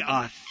the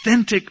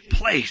authentic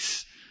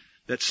place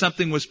that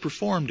something was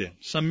performed in,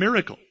 some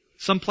miracle,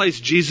 some place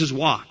Jesus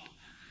walked.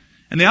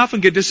 And they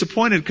often get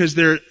disappointed because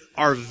there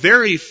are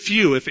very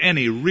few, if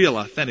any, real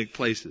authentic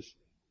places.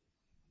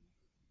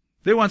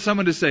 They want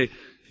someone to say,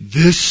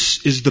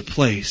 this is the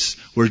place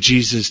where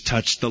Jesus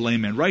touched the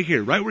lame man. Right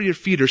here, right where your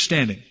feet are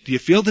standing. Do you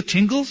feel the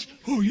tingles?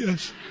 Oh,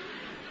 yes.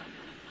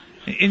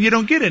 And you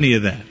don't get any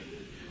of that.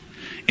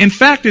 In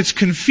fact, it's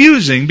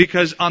confusing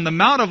because on the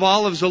Mount of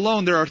Olives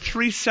alone, there are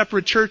 3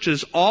 separate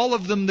churches, all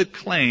of them that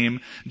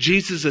claim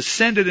Jesus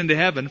ascended into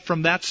heaven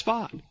from that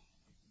spot.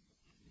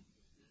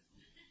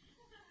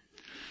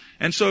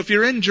 And so if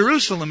you're in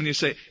Jerusalem and you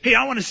say, hey,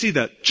 I want to see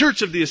the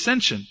Church of the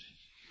Ascension,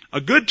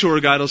 a good tour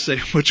guide will say,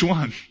 which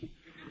one?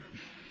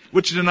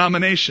 Which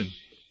denomination?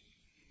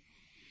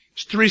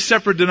 There's 3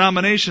 separate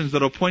denominations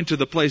that will point to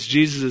the place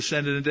Jesus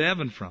ascended into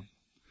heaven from.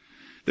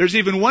 There's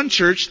even one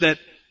church that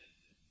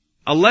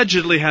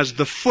allegedly has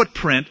the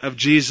footprint of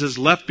Jesus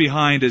left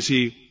behind as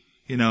he,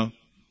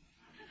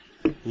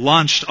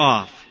 launched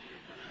off.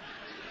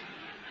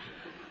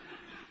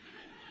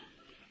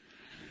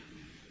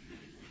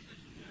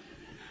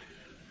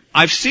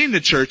 I've seen the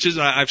churches,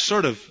 I've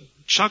sort of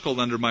chuckled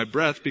under my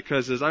breath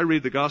because as I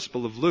read the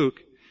Gospel of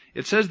Luke,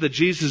 it says that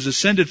Jesus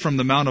ascended from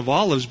the Mount of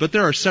Olives, but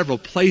there are several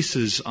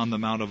places on the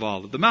Mount of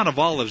Olives. The Mount of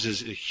Olives is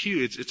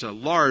huge, it's a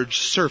large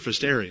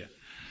surfaced area.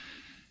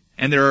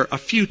 And there are a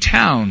few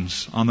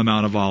towns on the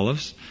Mount of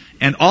Olives,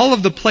 and all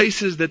of the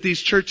places that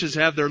these churches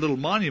have their little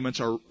monuments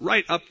are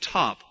right up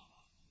top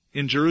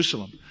in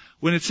Jerusalem.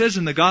 When it says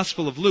in the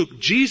Gospel of Luke,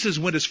 Jesus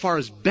went as far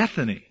as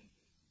Bethany,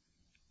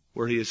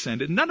 where he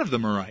ascended, none of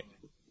them are right.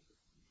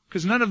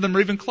 Because none of them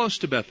are even close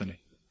to Bethany.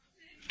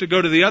 You have to go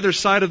to the other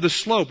side of the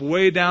slope,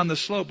 way down the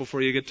slope,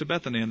 before you get to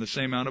Bethany on the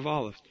same Mount of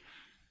Olives.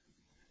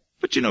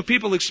 But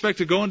people expect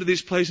to go into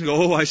these places and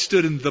go, oh, I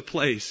stood in the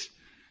place.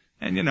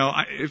 And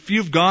if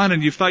you've gone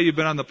and you thought you've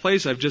been on the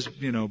place, I've just,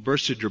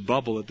 bursted your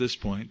bubble at this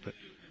point. But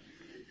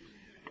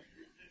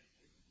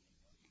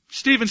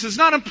Stephen says, it's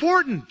not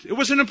important. It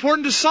wasn't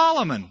important to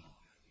Solomon.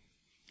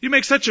 You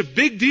make such a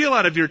big deal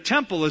out of your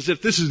temple as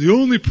if this is the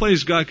only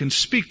place God can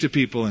speak to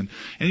people in.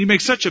 And you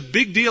make such a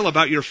big deal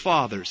about your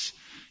fathers.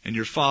 And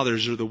your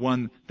fathers are the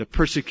one that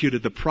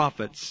persecuted the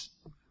prophets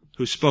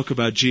who spoke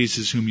about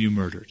Jesus whom you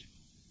murdered.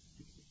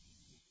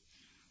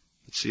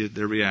 Let's see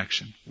their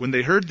reaction. When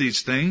they heard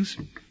these things,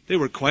 they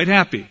were quite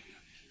happy.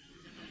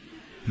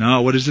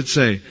 No, what does it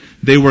say?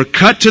 They were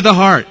cut to the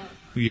heart.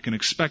 Well, you can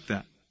expect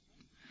that.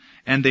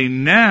 And they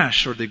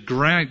gnash, or they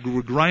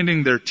were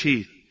grinding their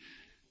teeth.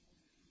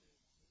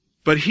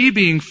 But he,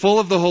 being full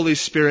of the Holy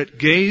Spirit,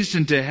 gazed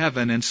into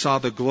heaven and saw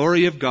the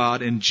glory of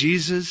God and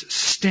Jesus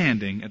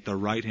standing at the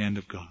right hand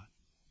of God.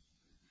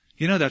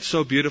 That's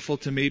so beautiful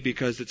to me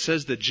because it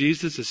says that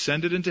Jesus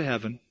ascended into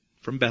heaven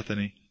from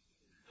Bethany.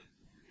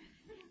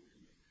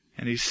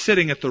 And he's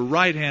sitting at the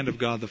right hand of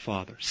God the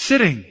Father.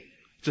 Sitting.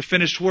 It's a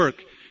finished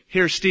work.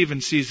 Here Stephen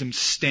sees him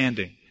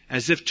standing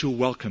as if to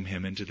welcome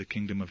him into the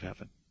kingdom of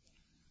heaven.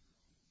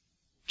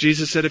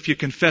 Jesus said, if you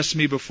confess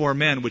me before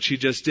men, which he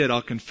just did,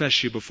 I'll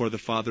confess you before the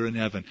Father in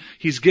heaven.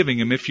 He's giving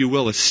him, if you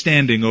will, a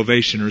standing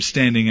ovation or a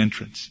standing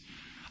entrance.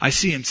 I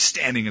see him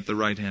standing at the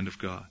right hand of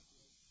God.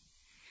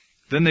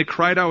 Then they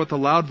cried out with a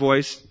loud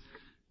voice,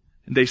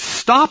 and they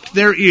stopped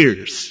their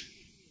ears.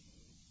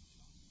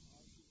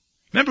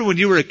 Remember when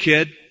you were a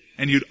kid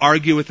and you'd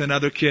argue with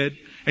another kid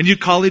and you'd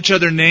call each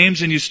other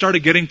names and you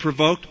started getting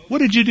provoked? What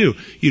did you do?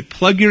 You'd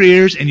plug your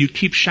ears and you'd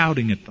keep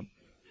shouting at them.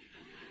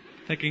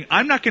 Thinking,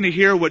 I'm not going to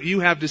hear what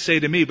you have to say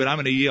to me, but I'm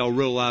going to yell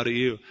real loud at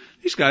you.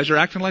 These guys are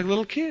acting like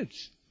little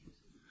kids.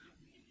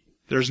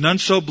 There's none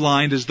so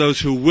blind as those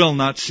who will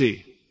not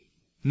see.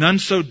 None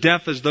so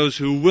deaf as those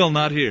who will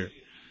not hear.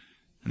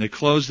 And they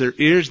close their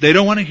ears. They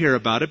don't want to hear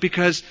about it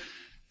because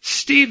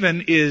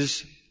Stephen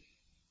is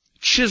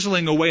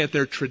chiseling away at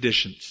their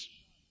traditions.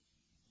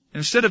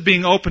 Instead of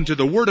being open to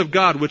the Word of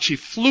God, which he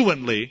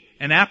fluently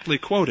and aptly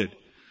quoted,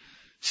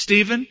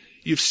 Stephen,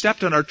 you've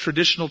stepped on our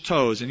traditional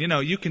toes. And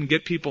you can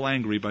get people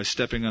angry by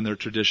stepping on their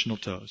traditional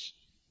toes.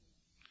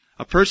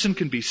 A person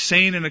can be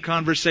sane in a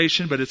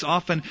conversation, but it's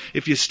often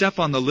if you step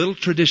on the little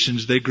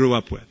traditions they grew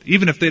up with.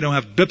 Even if they don't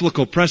have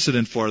biblical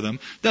precedent for them,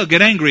 they'll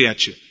get angry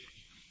at you.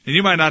 And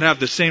you might not have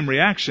the same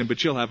reaction,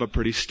 but you'll have a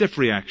pretty stiff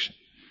reaction.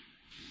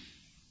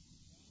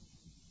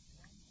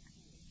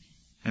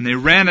 And they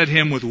ran at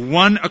him with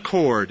one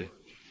accord,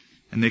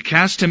 and they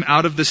cast him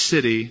out of the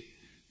city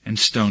and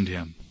stoned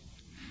him.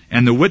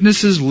 And the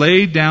witnesses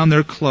laid down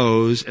their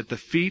clothes at the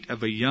feet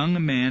of a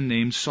young man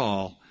named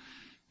Saul.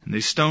 And they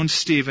stoned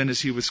Stephen as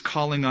he was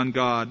calling on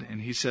God.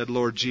 And he said,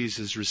 Lord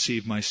Jesus,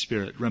 receive my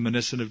spirit.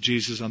 Reminiscent of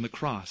Jesus on the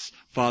cross.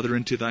 Father,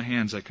 into thy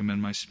hands I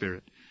commend my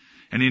spirit.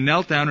 And he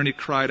knelt down and he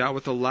cried out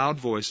with a loud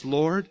voice,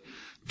 Lord,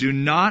 do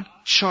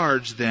not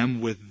charge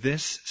them with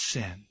this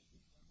sin.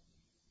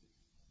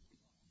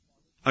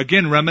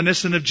 Again,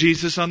 reminiscent of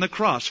Jesus on the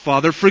cross.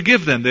 Father,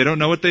 forgive them. They don't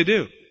know what they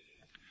do.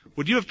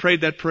 Would you have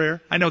prayed that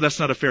prayer? I know that's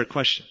not a fair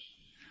question.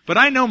 But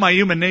I know my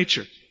human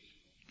nature.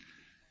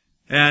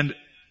 And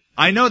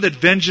I know that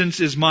vengeance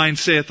is mine,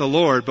 saith the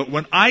Lord. But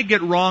when I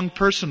get wrong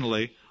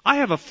personally, I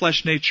have a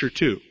flesh nature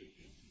too.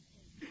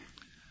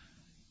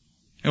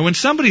 And when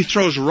somebody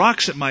throws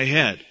rocks at my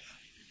head,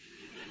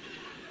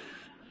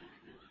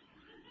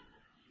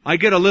 I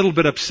get a little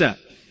bit upset.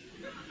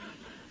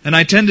 And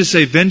I tend to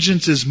say,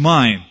 vengeance is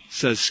mine,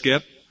 says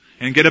Skip,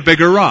 and get a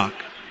bigger rock.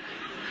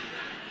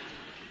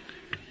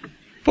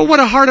 But what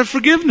a heart of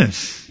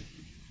forgiveness.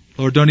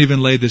 Lord, don't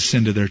even lay this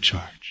sin to their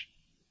charge.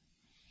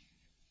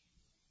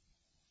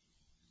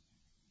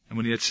 And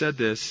when he had said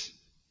this,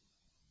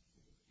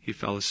 he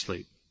fell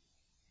asleep.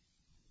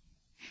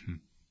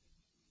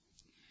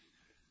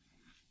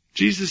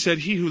 Jesus said,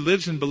 he who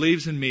lives and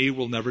believes in me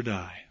will never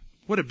die.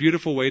 What a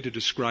beautiful way to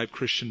describe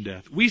Christian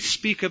death. We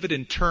speak of it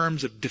in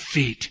terms of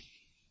defeat.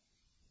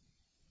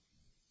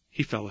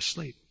 He fell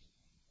asleep.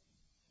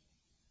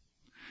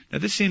 Now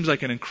this seems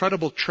like an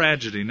incredible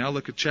tragedy. Now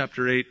look at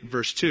chapter 8,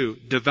 verse 2.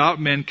 Devout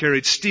men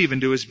carried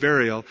Stephen to his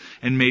burial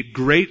and made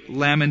great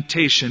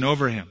lamentation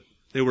over him.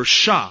 They were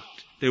shocked.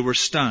 They were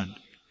stunned.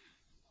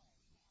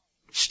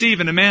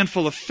 Stephen, a man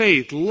full of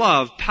faith,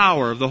 love,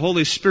 power of the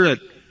Holy Spirit,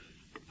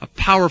 a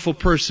powerful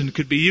person,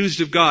 could be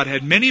used of God,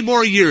 had many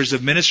more years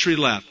of ministry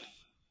left,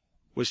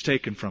 was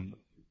taken from them.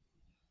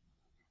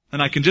 And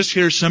I can just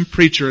hear some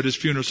preacher at his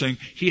funeral saying,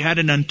 he had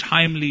an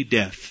untimely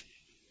death.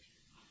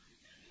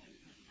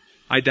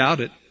 I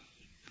doubt it.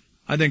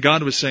 I think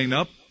God was saying,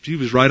 nope, he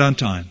was right on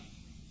time.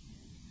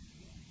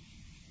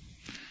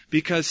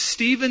 Because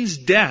Stephen's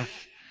death,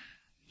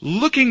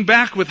 looking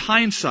back with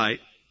hindsight,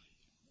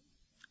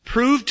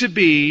 proved to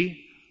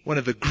be one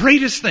of the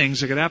greatest things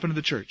that could happen to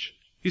the church.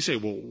 You say,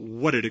 well,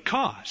 what did it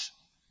cause?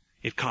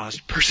 It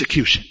caused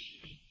persecution.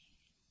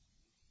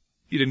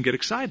 You didn't get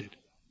excited.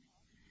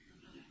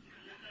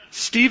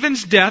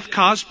 Stephen's death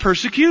caused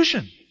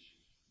persecution.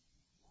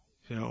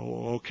 You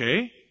know,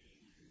 okay.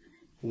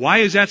 Why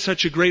is that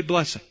such a great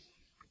blessing?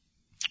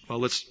 Well,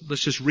 let's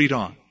just read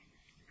on.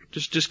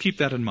 Just keep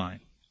that in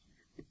mind.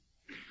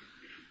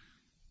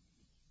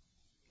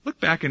 Look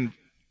back in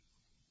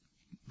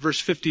verse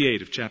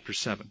 58 of chapter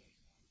 7.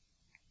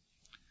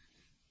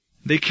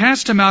 They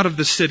cast him out of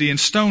the city and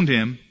stoned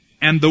him,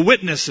 and the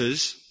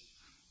witnesses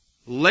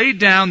laid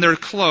down their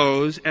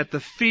clothes at the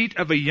feet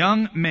of a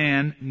young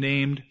man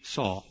named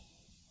Saul.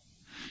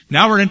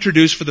 Now we're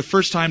introduced for the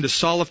first time to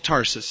Saul of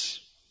Tarsus,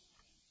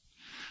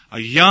 a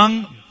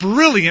young,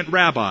 brilliant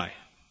rabbi,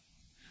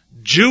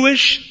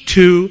 Jewish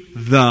to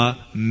the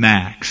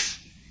max.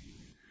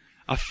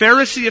 A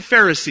Pharisee of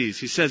Pharisees,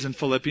 he says in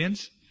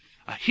Philippians,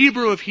 a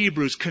Hebrew of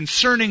Hebrews.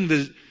 Concerning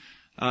the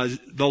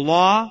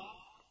law,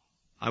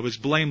 I was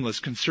blameless.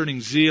 Concerning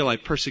zeal, I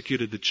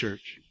persecuted the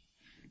church.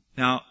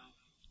 Now,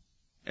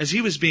 as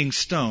he was being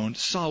stoned,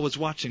 Saul was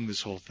watching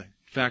this whole thing.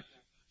 In fact,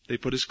 they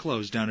put his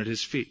clothes down at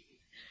his feet.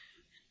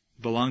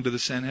 Belonged to the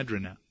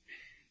Sanhedrin now.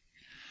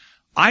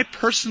 I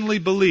personally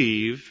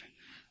believe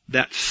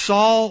that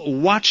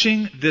Saul,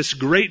 watching this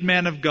great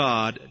man of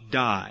God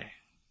die,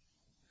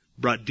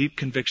 brought deep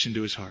conviction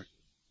to his heart.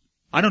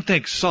 I don't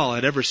think Saul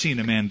had ever seen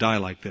a man die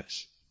like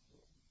this.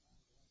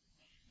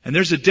 And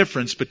there's a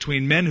difference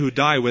between men who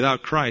die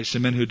without Christ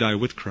and men who die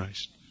with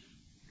Christ.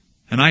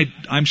 And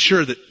I'm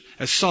sure that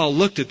as Saul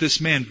looked at this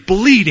man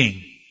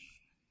bleeding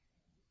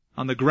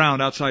on the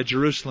ground outside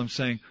Jerusalem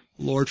saying,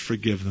 Lord,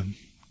 forgive them.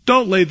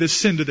 Don't lay this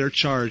sin to their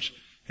charge.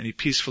 And he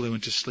peacefully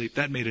went to sleep.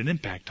 That made an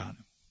impact on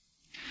him.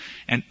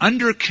 And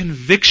under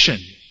conviction,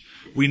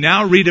 we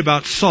now read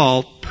about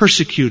Saul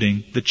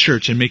persecuting the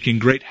church and making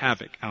great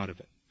havoc out of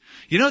it.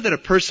 You know that a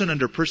person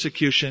under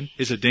persecution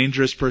is a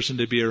dangerous person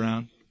to be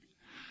around?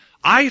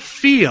 I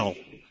feel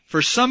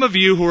for some of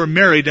you who are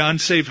married to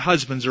unsaved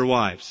husbands or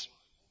wives.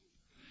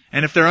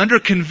 And if they're under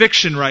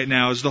conviction right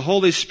now, as the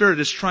Holy Spirit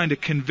is trying to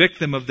convict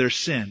them of their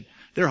sin,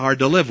 they're hard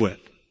to live with.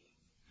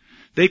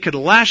 They could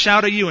lash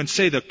out at you and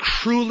say the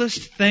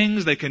cruelest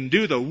things. They can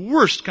do the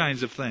worst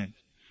kinds of things.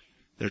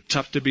 They're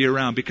tough to be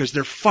around because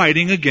they're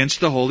fighting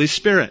against the Holy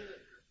Spirit.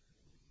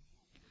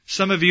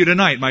 Some of you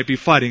tonight might be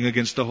fighting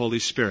against the Holy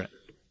Spirit.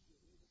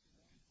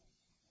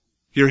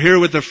 You're here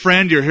with a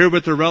friend, you're here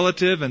with a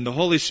relative, and the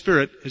Holy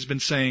Spirit has been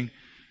saying,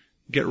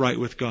 get right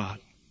with God.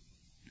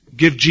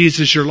 Give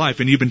Jesus your life,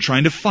 and you've been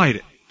trying to fight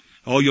it.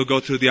 Oh, you'll go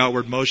through the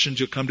outward motions,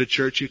 you'll come to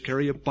church, you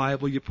carry a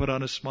Bible, you put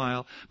on a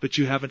smile, but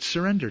you haven't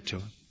surrendered to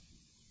Him.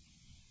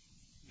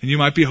 And you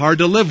might be hard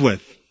to live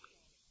with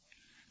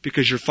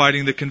because you're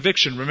fighting the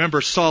conviction.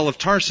 Remember Saul of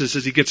Tarsus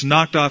as he gets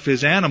knocked off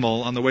his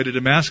animal on the way to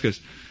Damascus.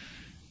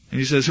 And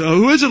he says, oh,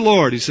 who is it,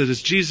 Lord? He says,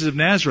 it's Jesus of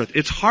Nazareth.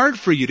 It's hard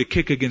for you to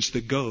kick against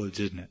the goads,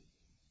 isn't it?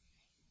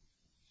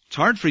 It's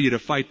hard for you to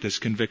fight this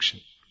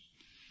conviction.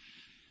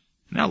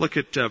 Now look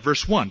at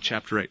verse 1,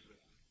 chapter 8.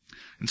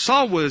 And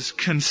Saul was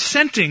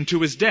consenting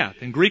to his death.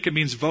 In Greek it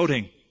means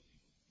voting,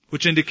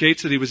 which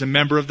indicates that he was a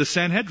member of the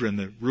Sanhedrin,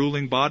 the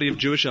ruling body of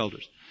Jewish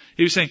elders.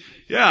 He was saying,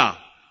 yeah,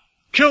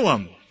 kill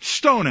him,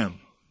 stone him.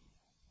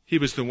 He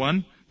was the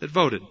one that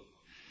voted.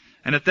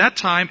 And at that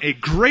time, a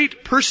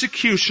great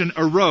persecution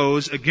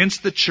arose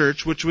against the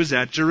church which was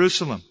at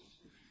Jerusalem.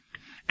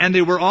 And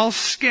they were all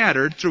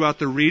scattered throughout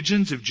the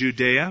regions of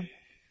Judea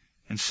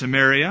and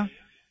Samaria,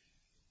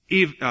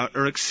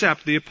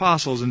 except the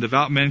apostles, and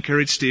devout men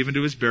carried Stephen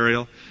to his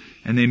burial,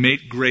 and they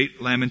made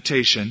great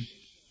lamentation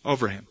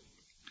over him.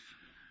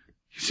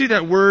 You see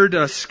that word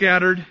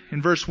scattered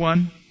in verse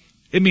 1?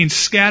 It means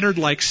scattered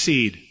like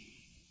seed.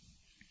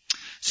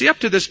 See, up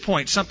to this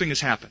point, something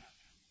has happened.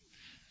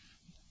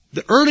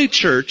 The early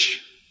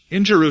church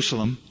in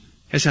Jerusalem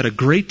has had a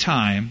great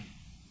time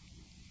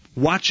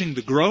watching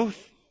the growth,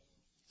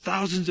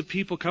 thousands of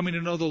people coming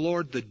to know the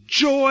Lord, the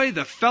joy,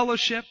 the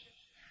fellowship.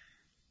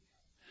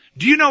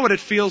 Do you know what it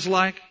feels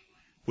like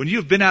when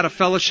you've been out of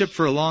fellowship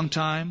for a long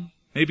time?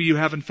 Maybe you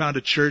haven't found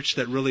a church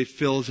that really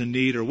fills a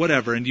need or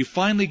whatever, and you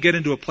finally get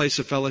into a place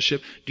of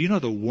fellowship. Do you know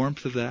the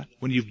warmth of that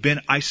when you've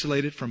been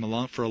isolated for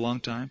a long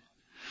time?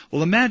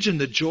 Well, imagine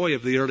the joy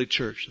of the early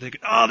church. They go,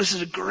 oh, this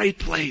is a great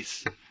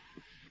place.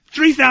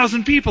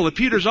 3,000 people at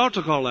Peter's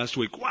altar call last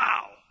week.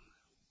 Wow.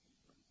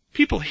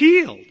 People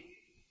healed.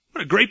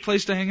 What a great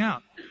place to hang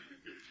out.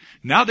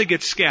 Now they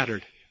get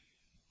scattered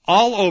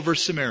all over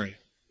Samaria.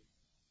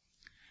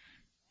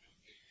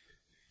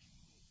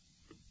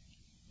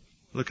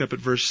 Look up at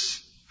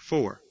verse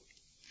 4.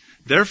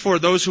 Therefore,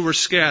 those who were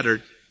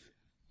scattered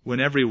went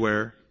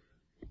everywhere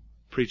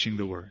preaching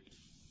the word.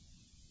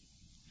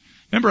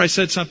 Remember I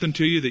said something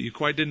to you that you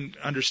quite didn't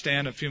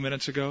understand a few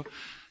minutes ago?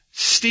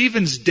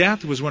 Stephen's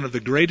death was one of the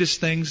greatest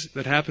things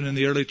that happened in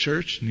the early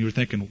church. And you were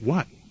thinking,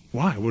 what?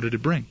 Why? What did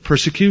it bring?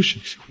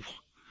 Persecution.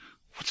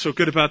 What's so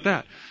good about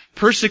that?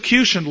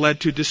 Persecution led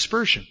to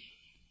dispersion.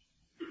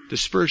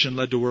 Dispersion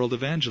led to world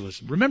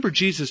evangelism. Remember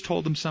Jesus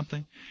told them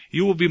something?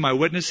 You will be my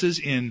witnesses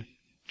in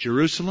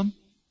Jerusalem,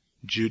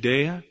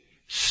 Judea,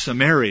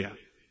 Samaria,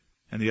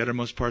 and the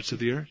uttermost parts of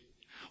the earth.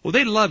 Well,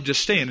 they loved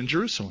just staying in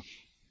Jerusalem.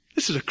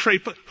 This is a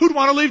great place. Who'd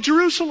want to leave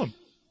Jerusalem?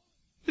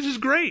 This is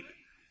great.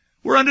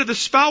 We're under the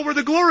spout where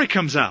the glory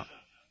comes out.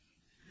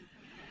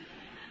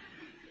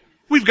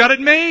 We've got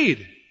it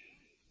made.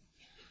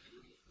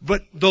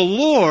 But the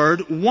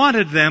Lord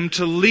wanted them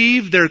to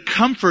leave their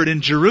comfort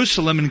in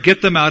Jerusalem and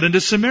get them out into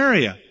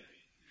Samaria.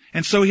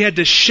 And so He had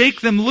to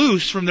shake them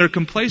loose from their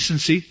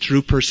complacency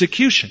through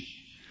persecution.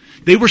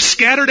 They were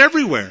scattered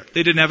everywhere.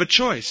 They didn't have a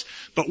choice.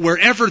 But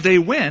wherever they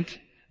went,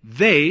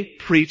 they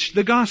preached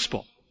the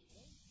gospel.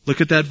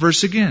 Look at that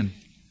verse again.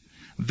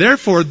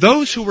 Therefore,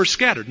 those who were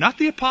scattered, not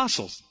the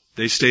apostles,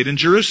 they stayed in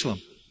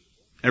Jerusalem.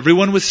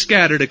 Everyone was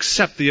scattered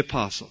except the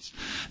apostles.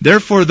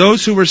 Therefore,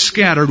 those who were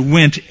scattered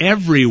went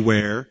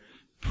everywhere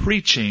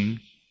preaching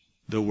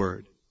the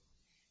word.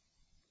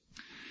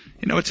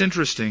 You know, it's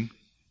interesting.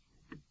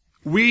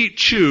 We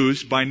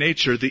choose by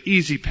nature the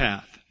easy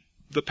path,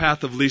 the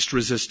path of least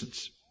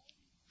resistance.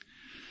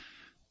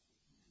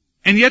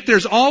 And yet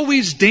there's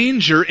always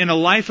danger in a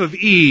life of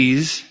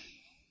ease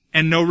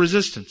and no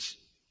resistance.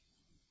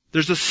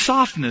 There's a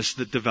softness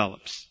that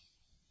develops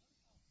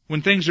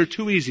when things are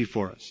too easy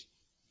for us.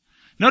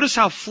 Notice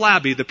how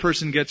flabby the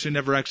person gets who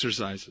never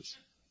exercises.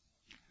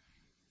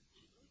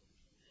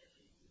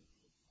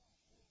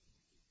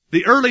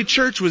 The early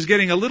church was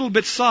getting a little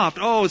bit soft.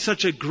 Oh, it's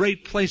such a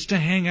great place to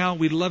hang out.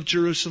 We love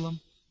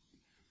Jerusalem.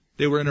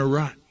 They were in a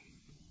rut.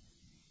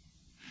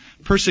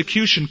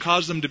 Persecution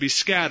caused them to be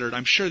scattered.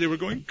 I'm sure they were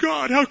going,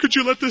 God, how could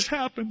you let this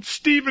happen?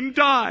 Stephen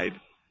died.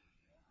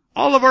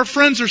 All of our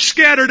friends are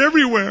scattered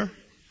everywhere.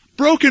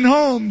 Broken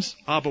homes.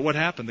 But what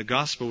happened? The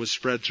gospel was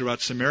spread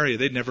throughout Samaria.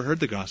 They'd never heard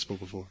the gospel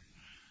before.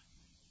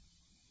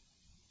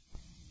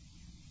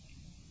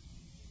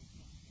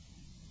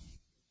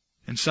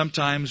 And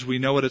sometimes we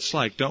know what it's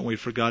like, don't we,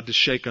 for God to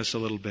shake us a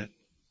little bit.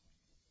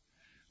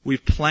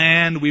 We've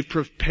planned, we've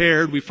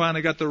prepared, we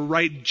finally got the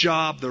right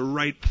job, the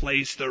right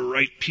place, the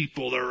right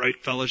people, the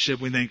right fellowship.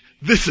 We think,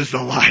 this is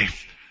the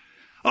life.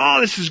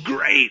 Oh, this is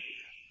great.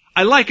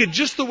 I like it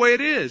just the way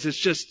it is. It's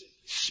just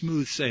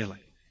smooth sailing.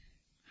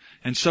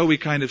 And so we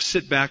kind of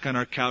sit back on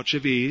our couch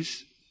of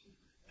ease.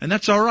 And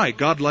that's all right.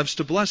 God loves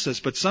to bless us,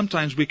 but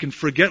sometimes we can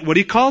forget what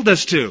He called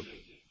us to.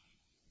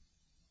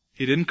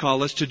 He didn't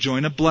call us to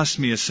join a bless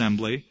me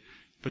assembly,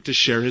 but to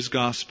share His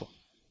gospel.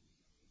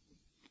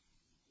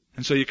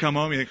 And so you come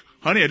home and you think,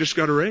 honey, I just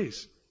got a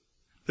raise.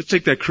 Let's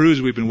take that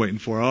cruise we've been waiting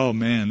for. Oh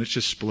man, let's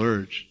just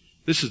splurge.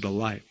 This is the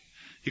life.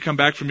 You come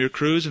back from your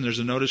cruise and there's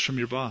a notice from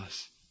your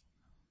boss.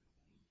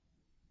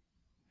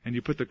 And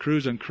you put the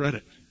cruise on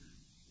credit.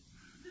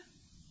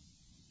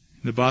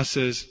 The boss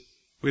says,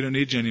 we don't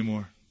need you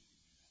anymore.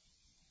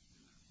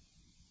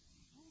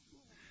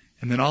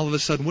 And then all of a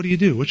sudden, what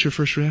do? What's your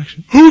first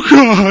reaction? Oh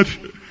God!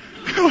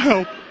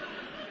 Help!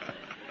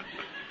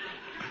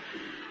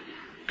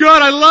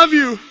 God, I love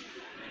you!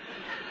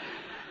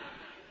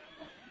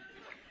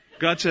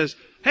 God says,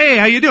 hey,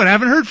 how you doing? I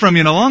haven't heard from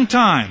you in a long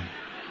time.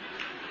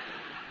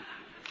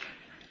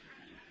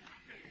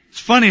 It's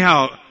funny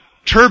how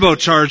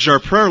turbocharged our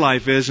prayer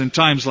life is in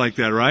times like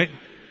that, right?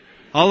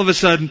 All of a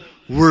sudden,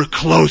 we're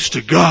close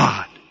to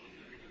God.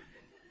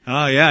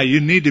 Oh yeah,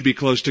 you need to be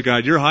close to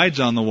God. Your hide's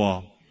on the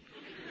wall.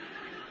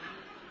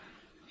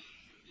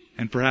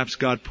 And perhaps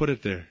God put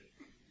it there.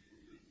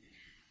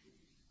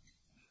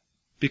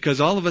 Because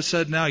all of a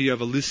sudden now you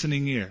have a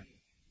listening ear.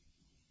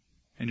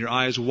 And your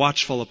eye is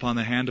watchful upon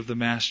the hand of the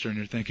Master, and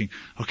you're thinking,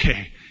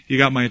 okay, you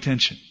got my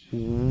attention.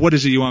 What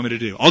is it you want me to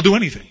do? I'll do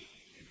anything.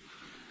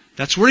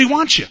 That's where He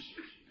wants you.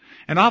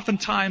 And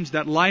oftentimes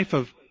that life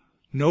of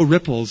no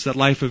ripples, that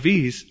life of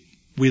ease,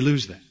 we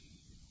lose that.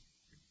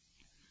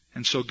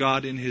 And so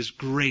God, in His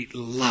great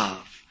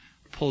love,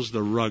 pulls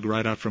the rug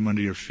right out from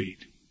under your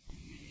feet.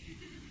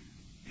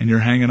 And you're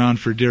hanging on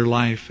for dear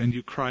life, and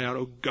you cry out,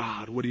 oh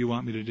God, what do you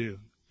want me to do?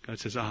 God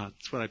says,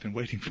 that's what I've been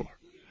waiting for.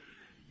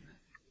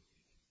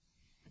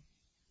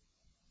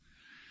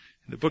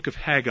 In the book of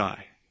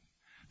Haggai,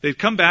 They'd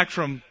come back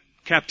from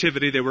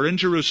captivity. They were in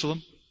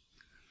Jerusalem.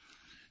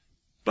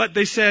 But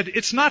they said,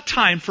 it's not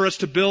time for us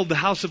to build the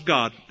house of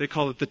God. They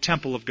call it the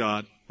temple of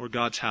God, or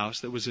God's house.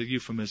 That was a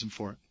euphemism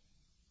for it.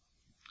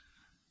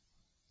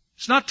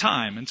 It's not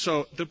time. And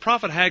so the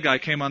prophet Haggai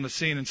came on the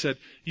scene and said,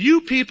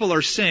 you people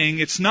are saying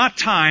it's not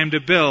time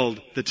to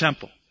build the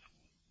temple.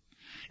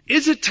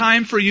 Is it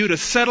time for you to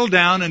settle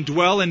down and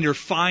dwell in your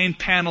fine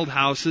paneled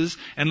houses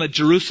and let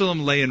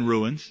Jerusalem lay in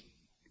ruins?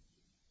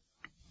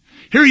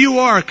 Here you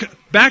are,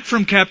 back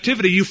from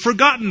captivity. You've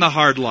forgotten the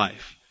hard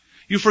life.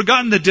 You've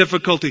forgotten the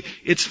difficulty.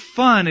 It's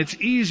fun. It's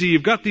easy.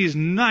 You've got these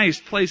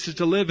nice places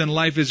to live and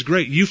life is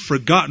great. You've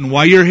forgotten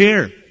why you're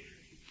here.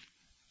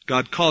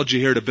 God called you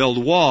here to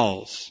build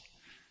walls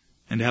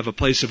and to have a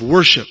place of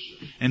worship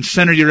and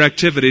center your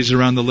activities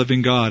around the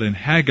living God. And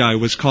Haggai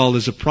was called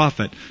as a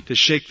prophet to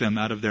shake them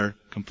out of their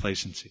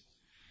complacency.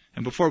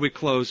 And before we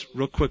close,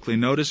 real quickly,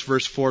 notice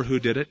verse 4, who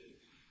did it?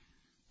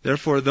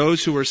 Therefore,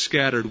 those who were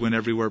scattered went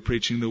everywhere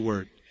preaching the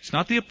word. It's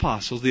not the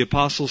apostles. The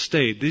apostles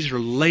stayed. These are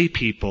lay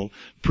people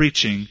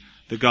preaching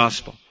the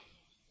gospel.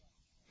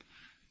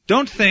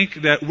 Don't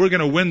think that we're going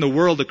to win the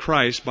world to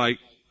Christ by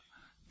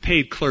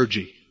paid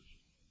clergy.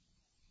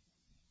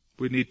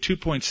 We need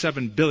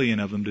 2.7 billion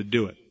of them to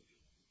do it.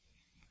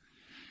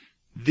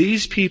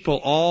 These people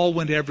all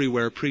went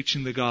everywhere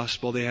preaching the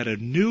gospel. They had a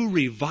new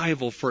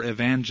revival for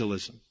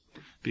evangelism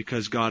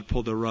because God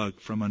pulled the rug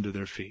from under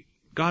their feet.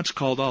 God's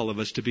called all of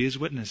us to be His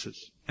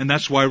witnesses. And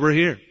that's why we're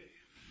here.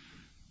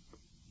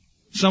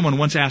 Someone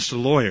once asked a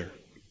lawyer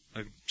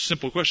a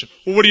simple question.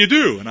 Well, what do you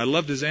do? And I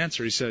loved his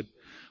answer. He said,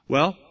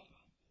 well,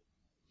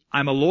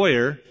 I'm a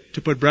lawyer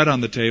to put bread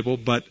on the table,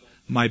 but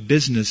my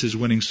business is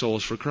winning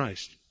souls for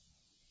Christ.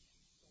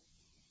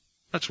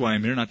 That's why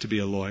I'm here, not to be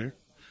a lawyer.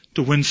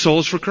 To win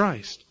souls for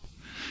Christ.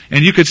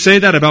 And you could say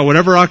that about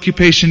whatever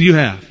occupation you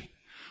have.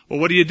 Well,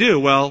 what do you do?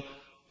 Well,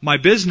 my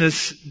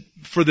business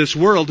for this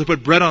world to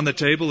put bread on the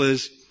table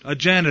is a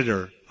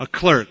janitor, a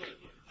clerk,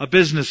 a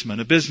businessman,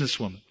 a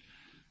businesswoman.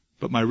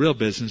 But my real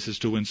business is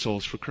to win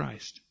souls for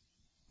Christ.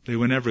 They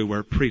went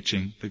everywhere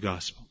preaching the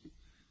gospel.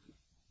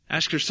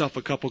 Ask yourself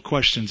a couple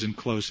questions in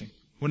closing.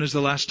 When is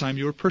the last time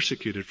you were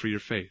persecuted for your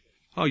faith?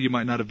 Oh, you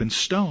might not have been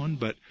stoned,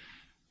 but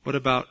what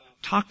about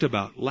talked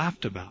about,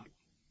 laughed about?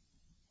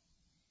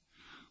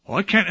 Well,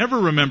 I can't ever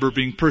remember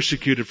being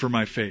persecuted for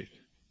my faith.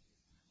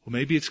 Well,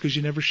 maybe it's because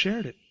you never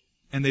shared it,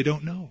 and they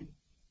don't know.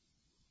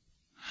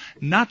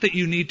 Not that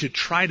you need to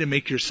try to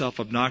make yourself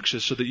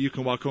obnoxious so that you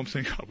can walk home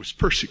saying, I was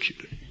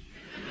persecuted.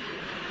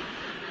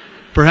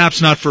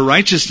 Perhaps not for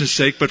righteousness'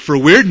 sake, but for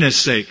weirdness'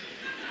 sake.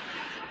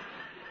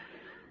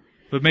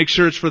 But make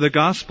sure it's for the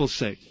gospel's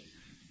sake.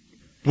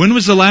 When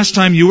was the last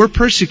time you were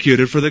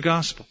persecuted for the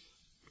gospel?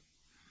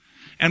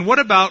 And what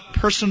about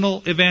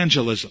personal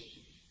evangelism?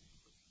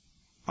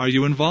 Are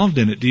you involved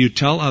in it? Do you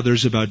tell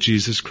others about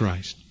Jesus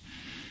Christ?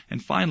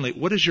 And finally,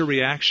 what is your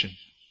reaction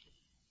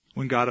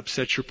when God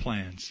upsets your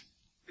plans?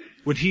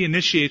 When He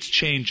initiates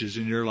changes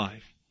in your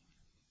life?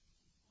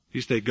 You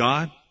say,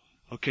 God,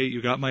 okay,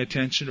 you got my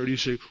attention. Or do you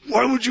say,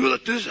 why would you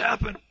let this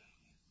happen?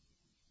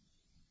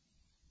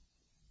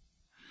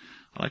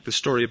 I like the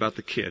story about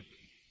the kid.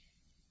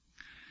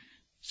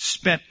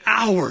 Spent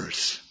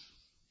hours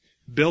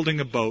building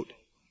a boat.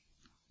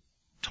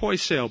 Toy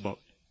sailboat.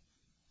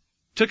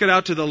 Took it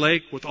out to the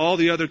lake with all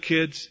the other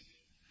kids.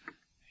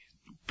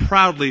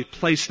 Proudly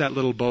placed that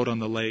little boat on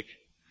the lake.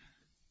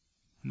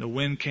 And the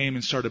wind came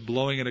and started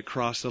blowing it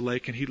across the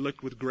lake, and he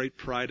looked with great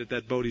pride at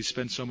that boat he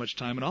spent so much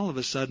time, and all of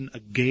a sudden a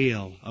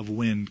gale of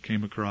wind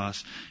came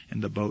across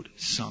and the boat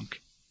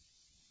sunk.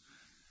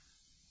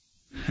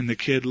 And the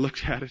kid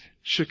looked at it,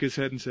 shook his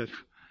head and said,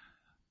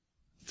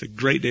 it's a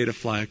great day to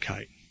fly a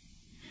kite.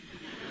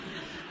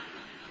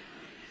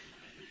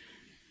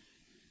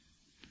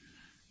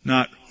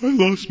 Not, I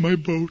lost my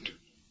boat.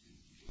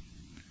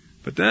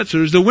 But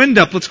there's the wind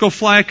up, let's go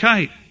fly a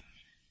kite.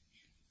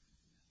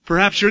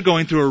 Perhaps you're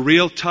going through a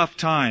real tough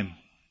time.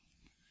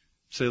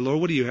 Say,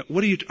 Lord,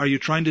 are you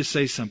trying to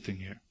say something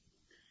here?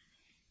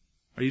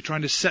 Are you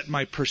trying to set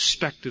my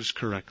perspectives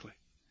correctly?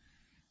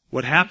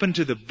 What happened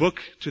to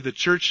the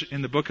church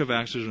in the book of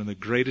Acts was one of the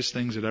greatest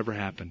things that ever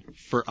happened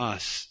for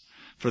us.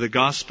 For the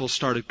gospel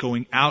started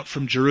going out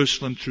from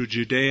Jerusalem through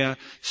Judea,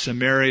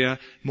 Samaria.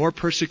 More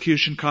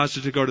persecution caused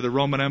it to go to the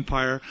Roman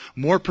Empire.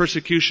 More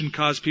persecution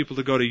caused people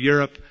to go to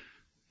Europe.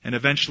 And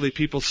eventually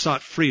people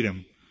sought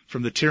freedom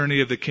from the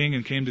tyranny of the king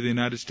and came to the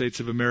United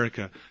States of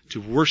America to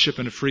worship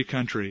in a free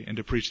country and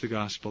to preach the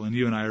gospel. And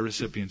you and I are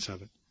recipients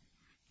of it.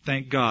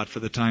 Thank God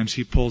for the times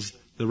He pulls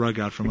the rug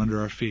out from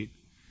under our feet.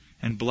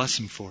 And bless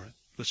Him for it.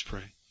 Let's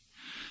pray.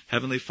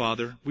 Heavenly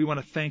Father, we want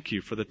to thank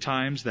You for the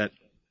times that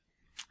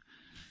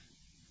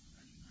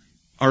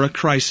are a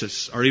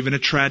crisis or even a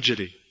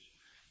tragedy.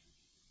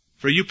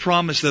 For You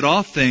promise that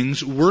all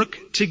things work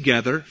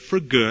together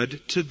for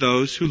good to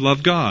those who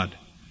love God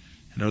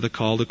and are the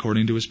called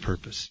according to His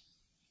purpose.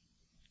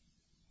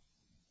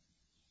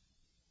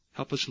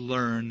 Help us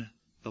learn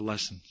the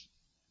lessons.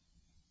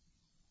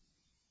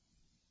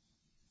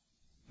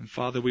 And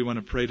Father, we want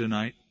to pray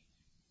tonight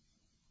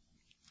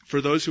For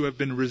those who have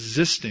been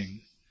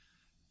resisting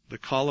the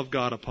call of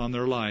God upon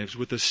their lives,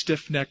 with a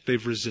stiff neck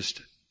they've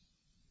resisted.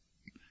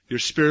 Your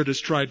Spirit has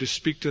tried to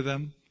speak to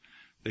them.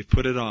 They've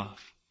put it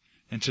off.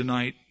 And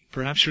tonight,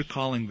 perhaps you're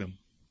calling them.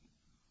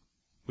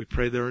 We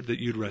pray, Lord, that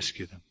you'd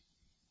rescue them.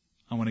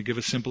 I want to give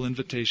a simple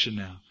invitation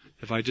now.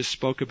 If I just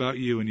spoke about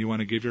you and you want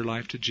to give your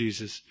life to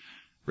Jesus,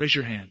 raise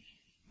your hand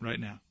right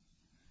now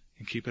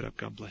and keep it up.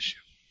 God bless you.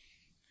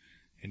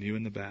 And you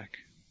in the back.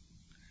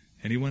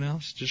 Anyone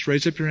else? Just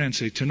raise up your hand and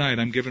say, tonight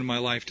I'm giving my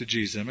life to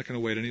Jesus. I'm not going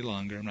to wait any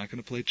longer. I'm not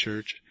going to play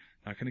church.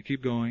 I'm not going to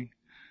keep going.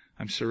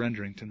 I'm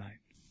surrendering tonight.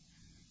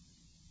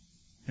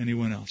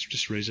 Anyone else?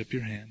 Just raise up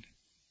your hand.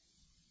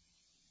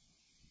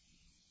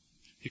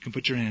 You can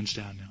put your hands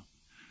down now.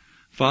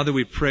 Father,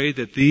 we pray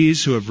that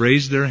these who have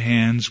raised their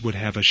hands would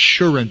have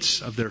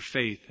assurance of their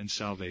faith and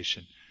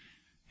salvation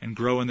and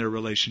grow in their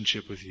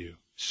relationship with you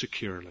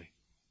securely.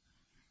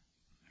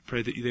 I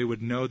pray that they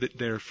would know that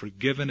they are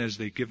forgiven as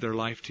they give their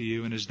life to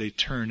you and as they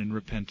turn in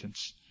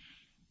repentance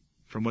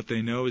from what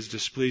they know is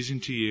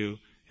displeasing to you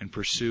and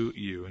pursue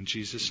you. In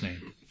Jesus'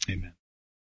 name, amen.